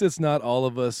all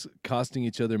of us costing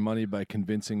each other money by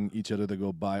convincing each other to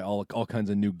go buy all kinds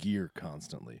of new gear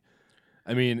constantly.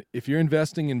 I mean, if you're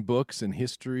investing in books and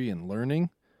history and learning,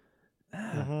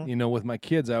 with my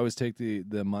kids, I always take the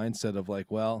mindset of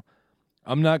like, well,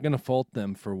 I'm not going to fault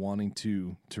them for wanting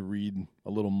to read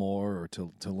a little more or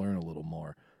to learn a little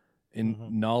more.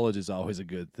 And knowledge is always a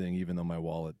good thing, even though my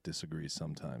wallet disagrees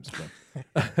sometimes.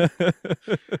 But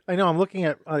I know I'm looking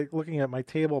at my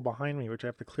table behind me, which I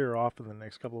have to clear off in the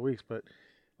next couple of weeks. But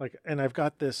and I've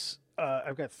got this.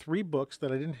 I've got 3 books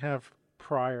that I didn't have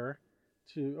prior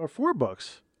to, or 4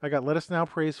 books. I got Let Us Now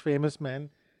Praise Famous Men.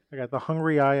 I got The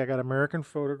Hungry Eye. I got American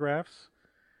Photographs.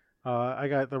 I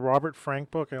got the Robert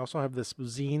Frank book. I also have this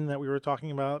zine that we were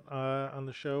talking about on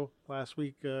the show last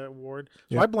week, Ward.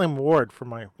 So I blame Ward for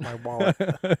my wallet.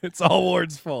 it's all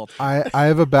Ward's fault. I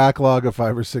have a backlog of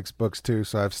 5 or 6 books too,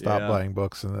 so I've stopped buying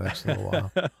books in the next little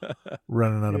while.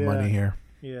 Running out of money here.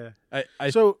 Yeah. I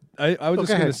was just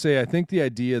going to say, I think the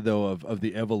idea though of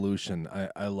the evolution,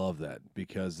 I love that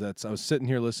because I was sitting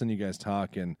here listening to you guys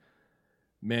talk, and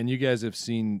man, you guys have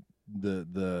seen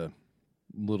the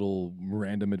little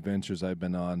random adventures I've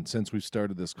been on since we've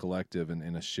started this collective and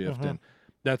in a shift. And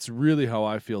that's really how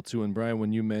I feel too. And Brian,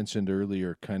 when you mentioned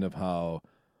earlier kind of how,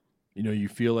 you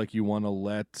feel like you want to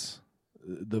let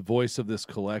the voice of this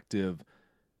collective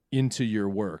into your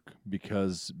work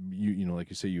because you like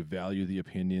you say, you value the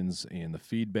opinions and the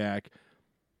feedback.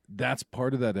 That's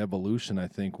part of that evolution, I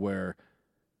think, where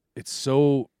it's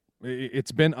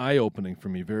been eye-opening for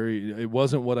me. It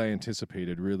wasn't what I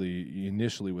anticipated really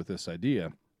initially with this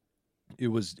idea.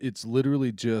 It's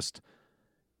literally just,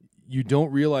 you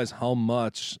don't realize how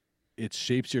much it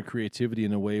shapes your creativity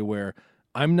in a way where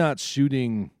I'm not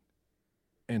shooting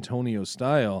Antonio's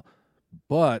style,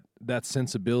 but that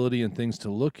sensibility and things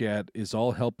to look at is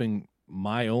all helping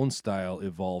my own style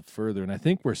evolve further. And I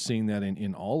think we're seeing that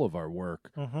in all of our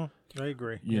work. I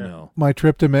agree. You know, my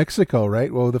trip to Mexico,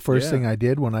 right? Well, the first thing I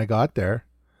did when I got there,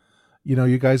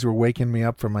 you guys were waking me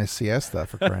up for my siesta,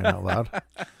 for crying out loud.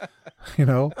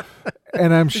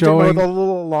 And I'm showing the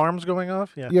little alarms going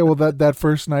off. Yeah. Yeah. Well, that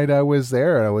first night I was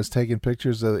there, I was taking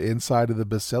pictures of the inside of the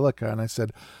basilica, and I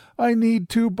said, I need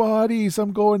 2 bodies.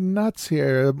 I'm going nuts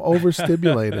here. I'm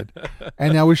overstimulated.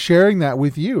 And I was sharing that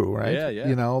with you, right?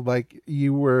 Yeah. Like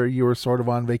you were sort of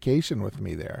on vacation with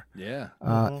me there. Yeah.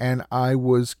 And I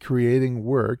was creating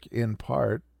work in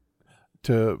part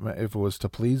if it was to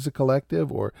please the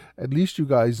collective, or at least you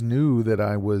guys knew that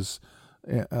I was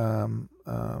I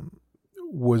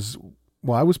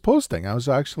was posting. I was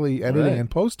actually editing and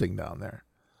posting down there.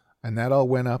 And that all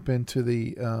went up into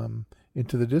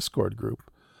the Discord group.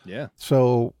 Yeah.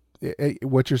 So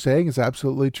what you're saying is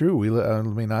absolutely true.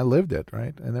 I lived it,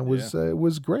 right? And it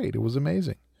was great. It was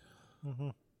amazing.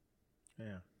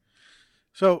 Yeah.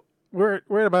 So we're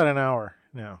at about an hour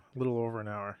now, a little over an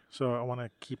hour. So I want to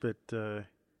keep it. We're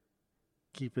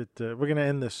going to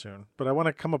end this soon, but I want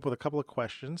to come up with a couple of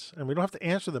questions, and we don't have to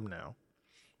answer them now,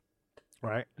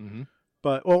 right?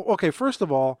 But okay. First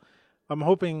of all, I'm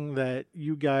hoping that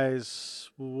you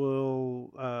guys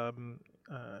will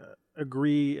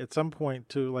agree at some point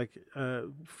to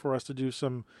for us to do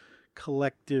some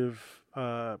collective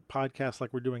podcast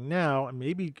like we're doing now, and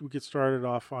maybe we could start it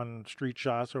off on Street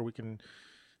Shots, or we can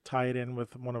tie it in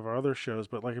with one of our other shows.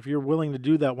 But if you're willing to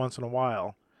do that once in a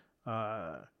while,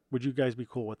 would you guys be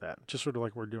cool with that? Just sort of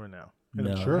like we're doing now.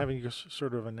 And Sure. Having you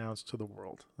sort of announce to the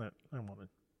world that I want to,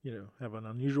 have an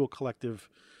unusual collective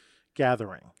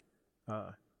gathering.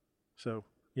 So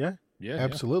yeah. Yeah.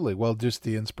 Absolutely. Well, just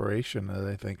the inspiration that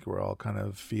I think we're all kind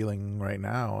of feeling right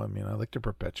now. I mean, I'd like to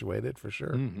perpetuate it for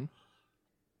sure.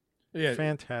 Yeah.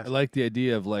 Fantastic. I like the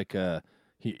idea of a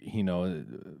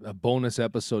bonus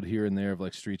episode here and there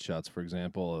of Street Shots, for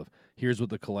example, of here's what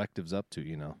the collective's up to, If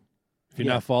you're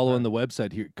not following the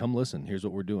website, here, come listen. Here's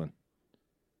what we're doing.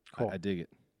 Cool. I dig it.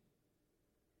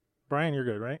 Brian, you're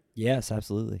good, right? Yes,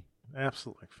 absolutely.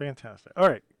 Absolutely. Fantastic. All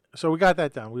right. So we got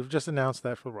that down. We've just announced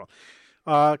that for the world.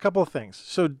 A couple of things.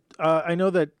 So I know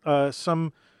that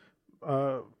some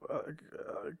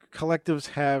collectives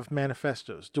have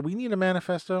manifestos. Do we need a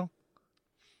manifesto?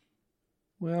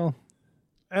 Well,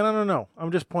 And I don't know.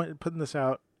 I'm just putting this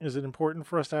out. Is it important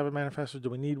for us to have a manifesto? Do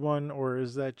we need one? Or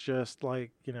is that just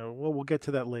like, well, we'll get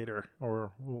to that later,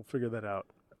 or we'll figure that out.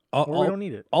 Or we don't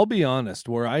need it. I'll be honest.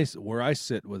 Where I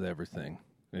sit with everything,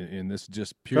 and this is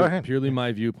just Go ahead. purely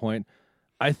my viewpoint.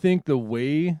 I think the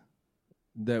way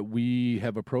that we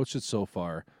have approached it so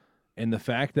far, and the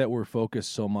fact that we're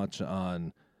focused so much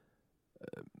on,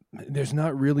 there's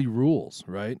not really rules,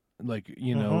 right? Like,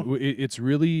 it's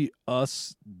really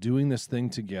us doing this thing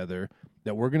together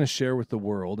that we're going to share with the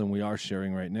world, and we are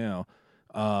sharing right now,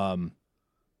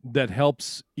 that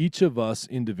helps each of us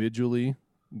individually,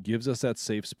 gives us that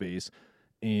safe space,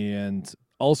 and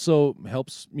also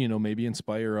helps, maybe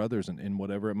inspire others in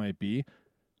whatever it might be.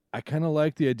 I kind of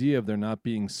like the idea of there not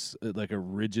being like a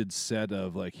rigid set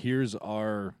of like, here's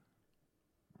our,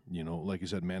 like you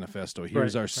said, manifesto.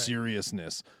 Here's our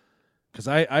seriousness. Because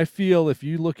I feel if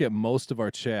you look at most of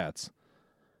our chats,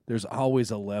 there's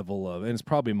always a level of, and it's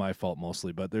probably my fault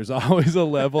mostly, but there's always a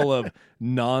level of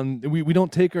we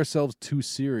don't take ourselves too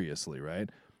seriously, right?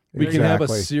 We can have a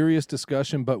serious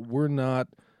discussion, but we're not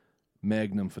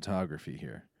Magnum Photography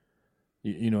here.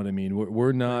 You know what I mean?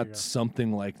 We're not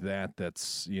something like that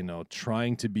that's,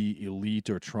 trying to be elite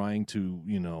or trying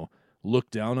to, look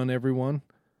down on everyone.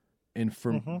 And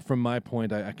from my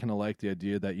point, I kind of like the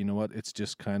idea that, it's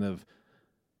just kind of,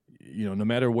 no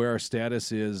matter where our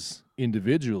status is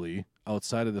individually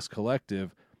outside of this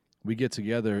collective, we get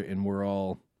together and we're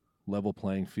all level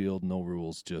playing field, no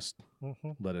rules, just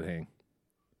let it hang.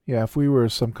 Yeah, if we were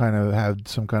had some kind of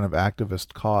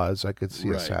activist cause, I could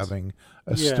see us having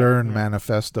a stern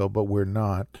manifesto, but we're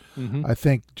not. I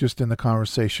think just in the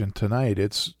conversation tonight,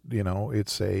 it's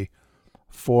a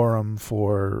forum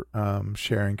for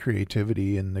sharing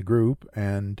creativity in the group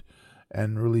and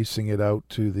releasing it out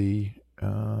to the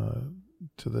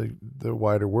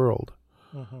wider world.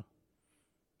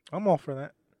 I'm all for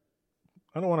that.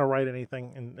 I don't want to write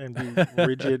anything and be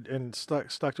rigid and stuck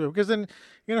to it, because then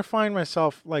you're gonna find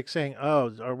myself like saying,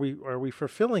 "Oh, are we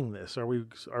fulfilling this? Are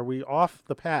we off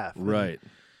the path?" Right.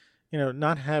 And,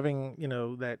 not having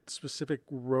that specific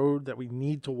road that we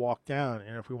need to walk down.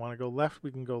 And if we want to go left,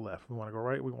 we can go left. If we want to go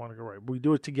right, we want to go right. We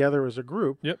do it together as a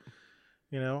group. Yep.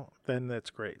 Then that's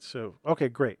great. So okay,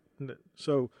 great.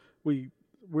 So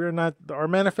we're not. Our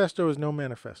manifesto is no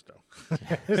manifesto.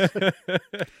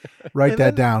 Write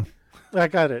that down. I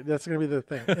got it. That's going to be the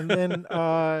thing. And then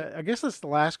I guess that's the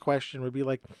last question would be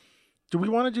like, do we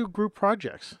want to do group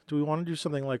projects? Do we want to do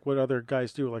something like what other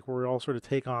guys do, like where we all sort of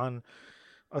take on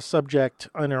a subject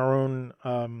on our own,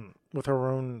 with our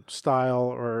own style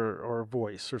or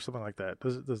voice or something like that?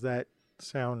 Does that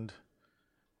sound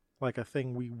like a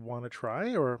thing we want to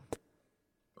try? Or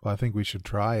Well, I think we should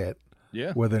try it.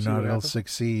 Yeah. Whether or not it'll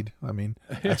succeed. I mean,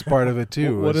 that's part of it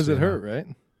too. What does it hurt, right?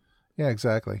 Yeah,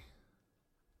 exactly.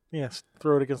 Yes,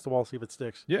 throw it against the wall, see if it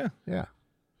sticks. Yeah. Yeah.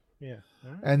 Yeah.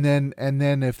 All right. And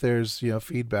then if there's,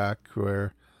 feedback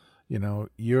where,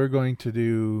 you're going to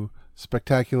do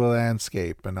spectacular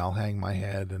landscape and I'll hang my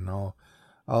head and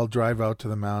I'll drive out to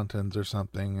the mountains or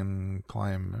something and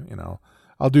climb,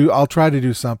 I'll try to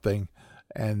do something,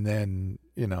 and then,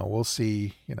 we'll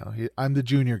see, I'm the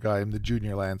junior guy, I'm the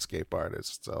junior landscape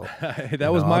artist. So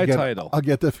that was my title. I'll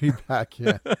get the feedback.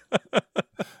 Yeah.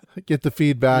 Get the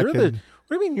feedback.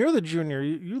 What do you mean you're the junior?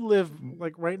 You live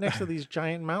like right next to these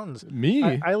giant mountains. Me?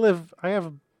 I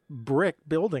have brick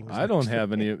buildings. I don't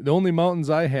have any. The only mountains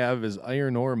I have is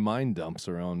iron ore mine dumps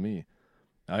around me.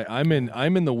 I'm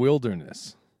in the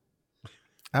wilderness.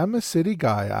 I'm a city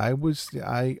guy.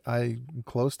 I'm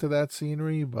close to that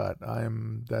scenery, but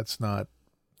that's not.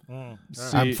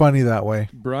 See, I'm funny that way.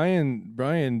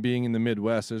 Brian being in the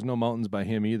Midwest, there's no mountains by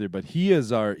him either, but he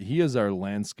is our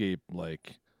landscape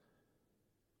like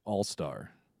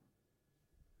all-star.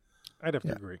 I'd have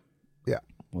to agree. Yeah.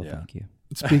 Well, thank you.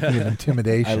 Speaking of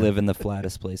intimidation, I live in the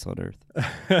flattest place on earth.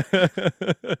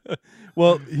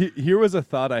 Well, here was a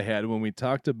thought I had when we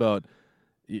talked about,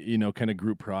 kind of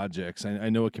group projects.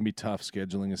 I know it can be tough.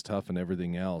 Scheduling is tough and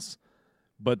everything else.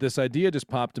 But this idea just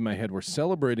popped in my head. We're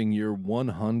celebrating your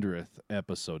 100th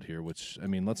episode here, which,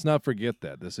 let's not forget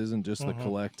that. This isn't just the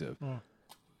collective.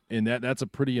 And that's a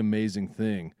pretty amazing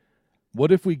thing. What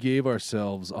if we gave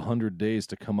ourselves 100 days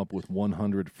to come up with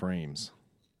 100 frames?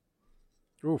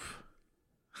 Oof.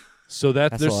 So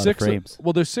That's there's a lot of six. frames.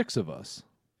 There's 6 of us.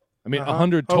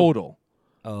 100 total.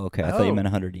 Oh, okay. I thought you meant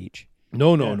 100 each.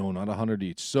 No, Yeah. not 100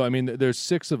 each. So I mean, there's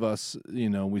 6 of us.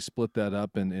 We split that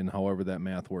up, and however that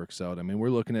math works out. I mean, we're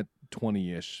looking at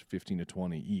 20-ish, 15 to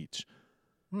 20 each.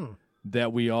 Hmm.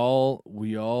 That we all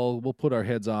will put our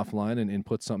heads offline and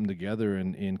put something together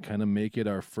and kind of make it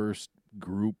our first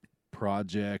group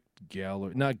project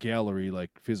gallery, not gallery like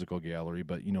physical gallery,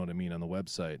 but you know what I mean, on the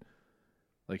website.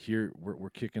 Like here, we're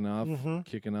kicking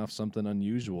off something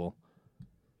unusual.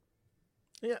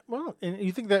 Yeah. Well, and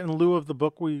you think that in lieu of the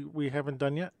book we haven't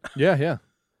done yet? Yeah.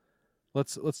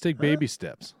 Let's take baby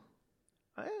steps.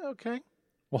 Okay.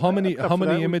 Well, how many up for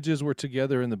that. images were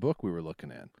together in the book we were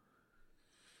looking at?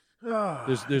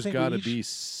 There's got to be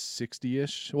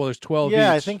 60-ish. Well, there's 12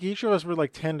 Yeah, each. I think each of us were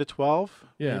like 10 to 12.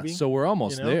 Yeah, maybe. so we're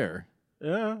almost you know? there.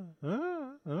 Yeah.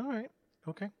 All right.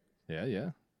 Okay. Yeah.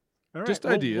 All right. Just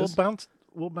We'll ideas. bounce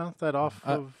that off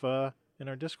of in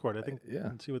our Discord, I think, yeah.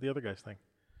 and see what the other guys think.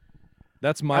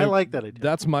 That's my. I like that idea.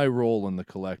 That's my role in the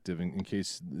collective. In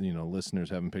case listeners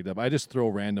haven't picked up, I just throw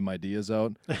random ideas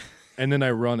out, and then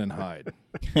I run and hide.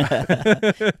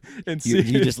 And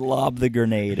You just lob the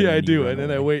grenade. Yeah, I then you do, run and then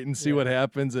I away. wait and see what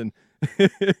happens, and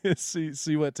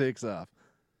see what takes off.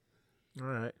 All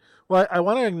right. Well, I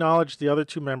want to acknowledge the other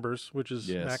 2 members, which is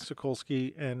Yes. Max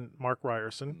Sokolsky and Mark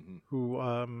Ryerson, Mhm. who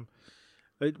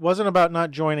it wasn't about not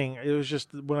joining. It was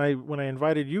just when I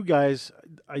invited you guys,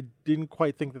 I didn't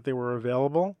quite think that they were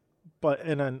available. But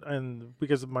and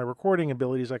because of my recording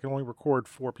abilities, I can only record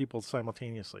 4 people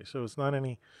simultaneously. So it's not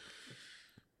any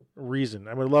reason.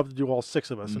 I would love to do all 6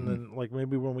 of us, and then like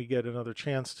maybe when we get another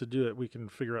chance to do it, we can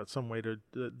figure out some way to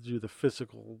do the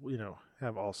physical.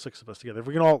 Have all 6 of us together. If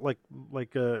we can all like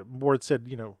Ward said,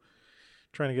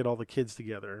 trying to get all the kids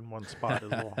together in one spot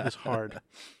is hard.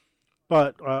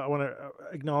 But I want to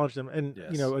acknowledge them, and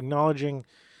Yes. acknowledging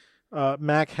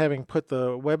Mac having put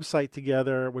the website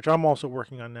together, which I'm also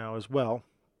working on now as well,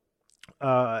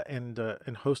 and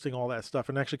hosting all that stuff,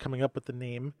 and actually coming up with the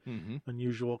name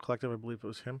Unusual Collective. I believe it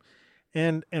was him,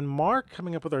 and Mark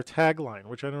coming up with our tagline,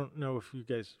 which I don't know if you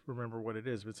guys remember what it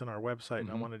is, but it's on our website,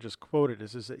 and I want to just quote it.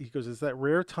 He goes, "It's that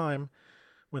rare time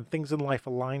when things in life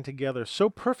align together so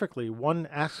perfectly, one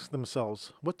asks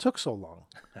themselves, what took so long?"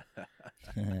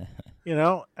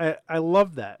 I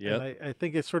love that. Yep. And I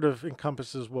think it sort of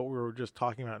encompasses what we were just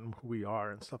talking about and who we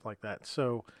are and stuff like that.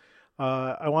 So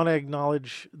I want to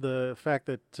acknowledge the fact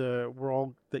that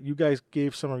that you guys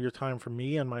gave some of your time for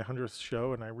me on my 100th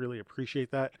show, and I really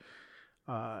appreciate that.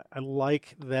 I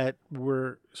like that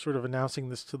we're sort of announcing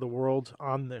this to the world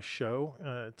on this show.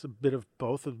 It's a bit of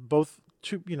both.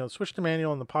 Switch to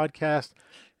Manual on the podcast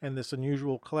and this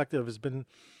Unusual Collective has been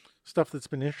stuff that's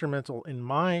been instrumental in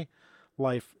my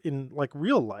life, in like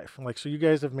real life. So you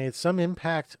guys have made some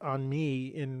impact on me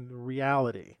in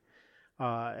reality.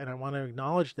 And I want to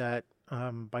acknowledge that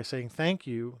by saying thank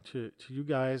you to you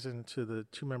guys and to the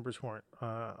 2 members who aren't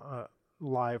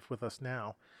live with us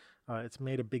now. It's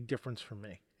made a big difference for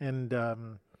me. And I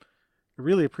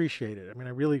really appreciate it. I mean,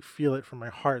 I really feel it from my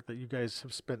heart that you guys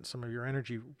have spent some of your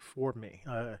energy for me.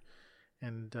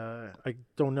 And I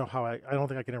don't know how I don't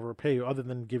think I can ever repay you other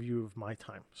than give you of my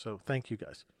time. So thank you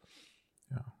guys.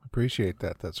 Yeah, appreciate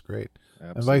that. That's great.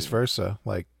 Absolutely. And vice versa.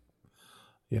 Like,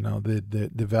 the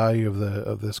value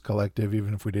of this collective,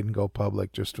 even if we didn't go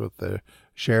public, just with the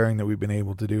sharing that we've been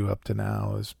able to do up to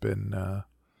now, has been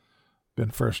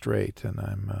first rate, and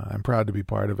I'm proud to be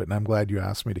part of it. And I'm glad you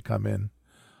asked me to come in.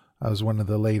 I was one of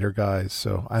the later guys,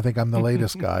 so I think I'm the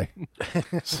latest guy.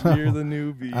 So You're the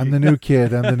newbie. I'm the new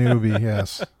kid. I'm the newbie.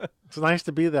 Yes. It's nice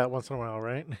to be that once in a while,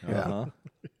 right? Uh-huh.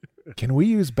 Can we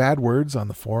use bad words on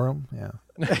the forum? Yeah.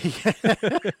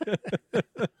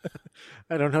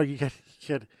 I don't know. You got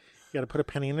to put a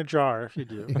penny in a jar if you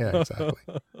do. Yeah. Exactly.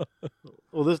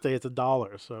 Well, this day it's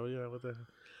 $1, so yeah. What the?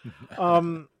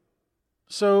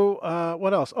 So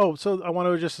what else? Oh, so I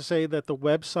wanted just to say that the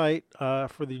website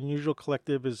for the Unusual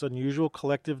Collective is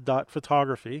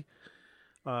unusualcollective.photography.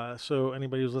 So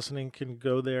anybody who's listening can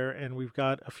go there, and we've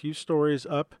got a few stories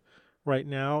up right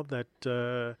now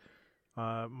that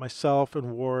myself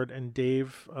and Ward and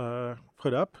Dave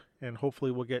put up, and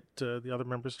hopefully we'll get the other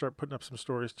members start putting up some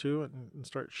stories too, and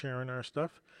start sharing our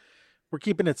stuff. We're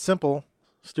keeping it simple,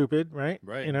 stupid, right?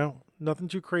 Right. Nothing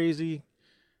too crazy.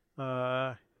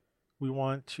 We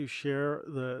want to share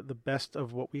the best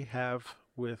of what we have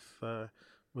with the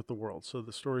world. So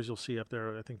the stories you'll see up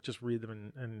there, I think just read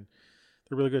them and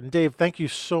they're really good. And Dave, thank you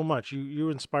so much.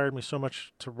 You inspired me so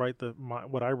much to write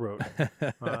what I wrote.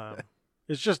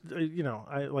 It's just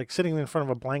I like sitting in front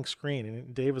of a blank screen,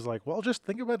 and Dave was like, "Well, just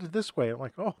think about it this way." I'm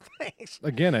like, "Oh, thanks."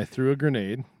 Again, I threw a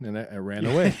grenade and I ran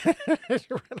away.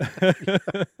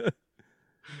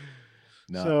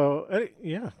 No, So,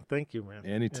 yeah, thank you, man.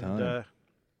 anytime.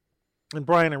 And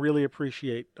Brian, I really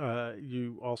appreciate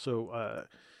you also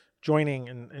joining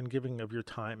and giving of your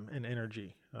time and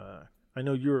energy. I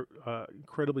know you're an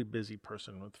incredibly busy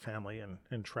person with family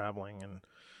and traveling and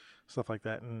stuff like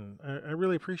that, and I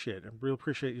really appreciate it. I really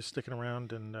appreciate you sticking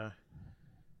around and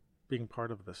being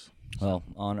part of this. Well,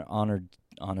 honored,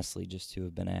 honestly, just to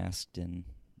have been asked and,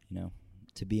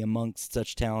 to be amongst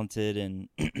such talented and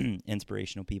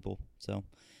inspirational people. So,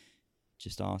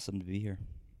 just awesome to be here.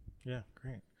 Yeah,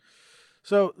 great.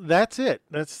 So that's it.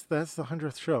 That's the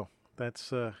 100th show.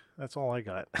 That's all I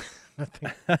got. I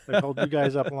think I held you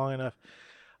guys up long enough.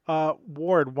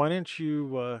 Ward, why don't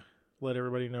you let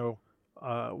everybody know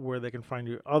where they can find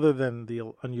you other than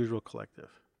the Unusual Collective?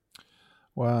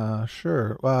 Well,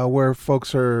 sure. Where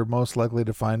folks are most likely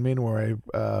to find me and where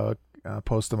I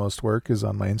post the most work is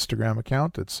on my Instagram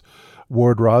account. It's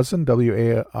Ward Rosin,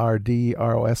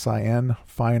 WARDROSIN,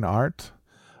 Fine Art.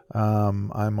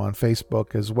 I'm on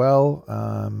Facebook as well,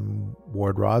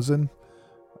 Ward Rosin.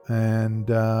 And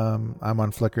I'm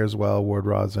on Flickr as well, Ward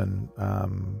Rosin.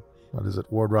 What is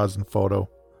it? Ward Rosin Photo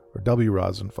or W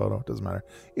Rosin Photo. Doesn't matter.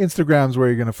 Instagram's where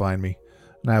you're going to find me.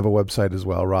 And I have a website as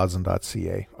well,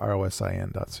 rosin.ca,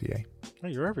 ROSIN.ca. Oh,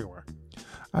 you're everywhere.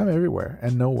 I'm everywhere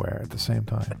and nowhere at the same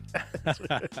time.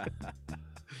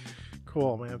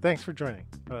 Cool, man. Thanks for joining.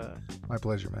 My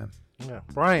pleasure, man. Yeah,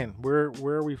 Brian, where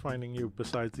are we finding you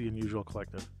besides the Unusual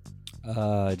Collective?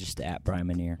 Just at Brian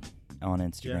Manier on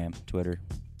Instagram, Twitter,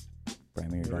 You're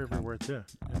BrianManier.com. everywhere too.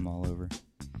 I'm all over.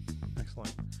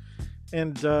 Excellent.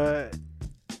 And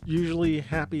usually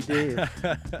Happy Dave.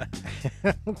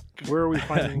 Where are we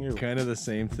finding you? Kind of the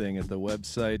same thing. At the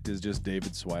website is just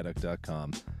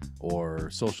davidswiduck.com,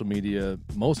 or social media,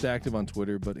 most active on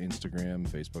Twitter, but Instagram,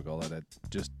 Facebook, all that,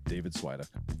 just David Swiduck.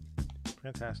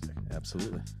 Fantastic.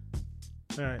 Absolutely.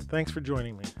 All right. Thanks for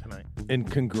joining me tonight. And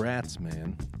congrats,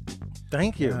 man.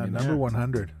 Thank you. Number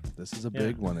 100. This is a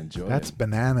big one. Enjoy That's it.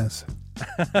 bananas.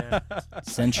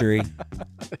 Century.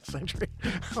 Century.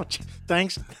 Oh,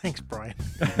 thanks, Brian.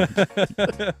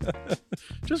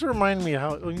 Just remind me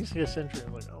how when you say a century,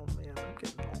 I'm like, oh man, I'm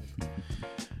getting old.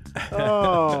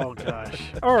 Oh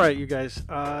gosh. All right, you guys.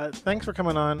 Thanks for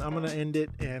coming on. I'm gonna end it,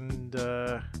 and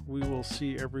we will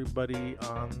see everybody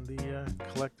on the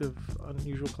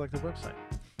Unusual Collective website.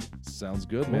 Sounds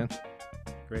good, man.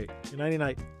 Great. Good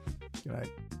night. Good night.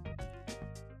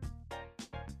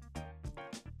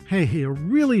 Hey, a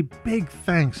really big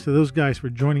thanks to those guys for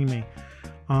joining me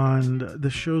on the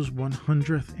show's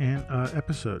 100th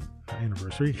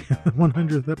anniversary.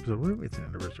 100th episode. Wait, it's an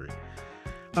anniversary.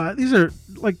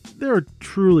 They're a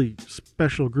truly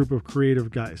special group of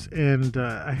creative guys, and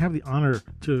I have the honor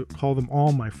to call them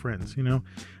all my friends.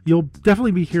 You'll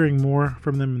definitely be hearing more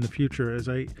from them in the future, as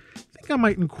I think I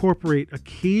might incorporate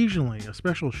occasionally a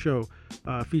special show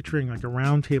featuring like a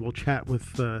roundtable chat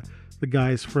with the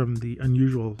guys from the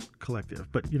Unusual Collective.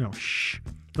 But, shh,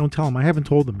 don't tell them. I haven't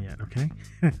told them yet, okay?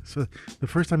 So the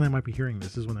first time they might be hearing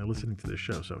this is when they're listening to this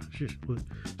show. So just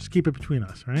keep it between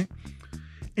us, right?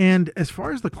 And as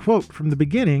far as the quote from the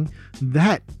beginning,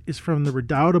 that is from the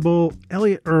redoubtable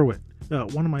Elliot Erwitt,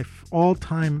 one of my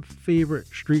all-time favorite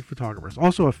street photographers,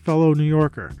 also a fellow New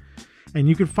Yorker. And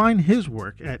you can find his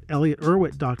work at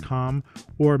ellioterwitt.com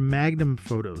or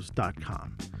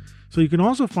magnumphotos.com. So you can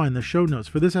also find the show notes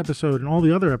for this episode and all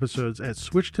the other episodes at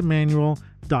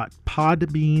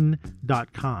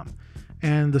switchtomanual.podbean.com.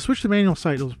 And the Switch to Manual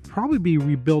site will probably be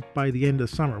rebuilt by the end of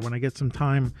summer when I get some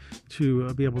time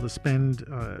to be able to spend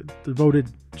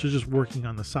devoted to just working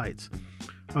on the sites.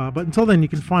 But until then, you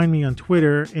can find me on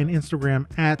Twitter and Instagram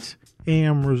at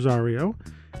amrosario,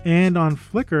 and on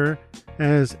Flickr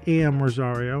as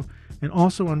amrosario, and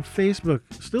also on Facebook,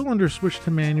 still under Switch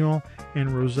to Manual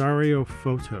and Rosario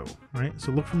Photo, right?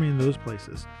 So look for me in those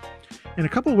places. And a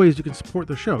couple of ways you can support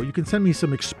the show. You can send me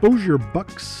some exposure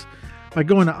bucks by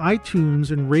going to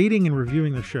iTunes and rating and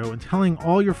reviewing the show and telling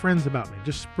all your friends about me.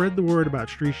 Just spread the word about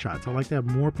Street Shots. I like to have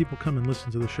more people come and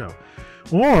listen to the show.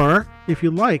 Or, if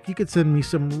you like, you could send me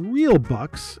some real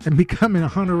bucks and become an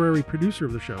honorary producer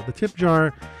of the show. The tip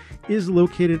jar is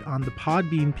located on the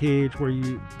Podbean page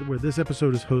where this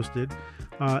episode is hosted.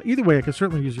 Either way, I can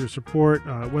certainly use your support,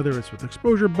 whether it's with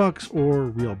exposure bucks or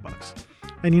real bucks.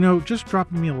 And, just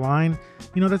dropping me a line,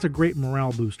 that's a great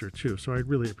morale booster too. So I'd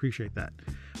really appreciate that.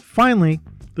 Finally,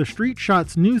 the Street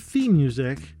Shots new theme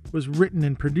music was written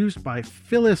and produced by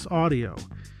Phyllis Audio.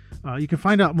 You can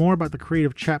find out more about the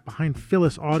creative chat behind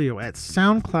Phyllis Audio at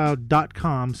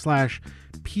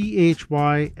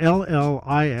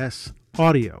soundcloud.com/PHYLLIS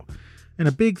audio. And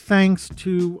a big thanks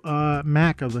to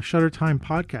Mac of the Shutter Time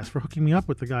podcast for hooking me up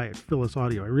with the guy at Phyllis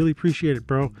Audio. I really appreciate it,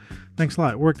 bro. Thanks a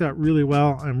lot. It worked out really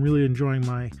well. I'm really enjoying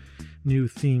my new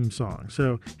theme song.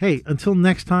 So, hey, until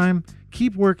next time,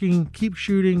 keep working, keep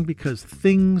shooting, because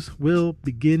things will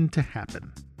begin to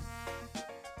happen.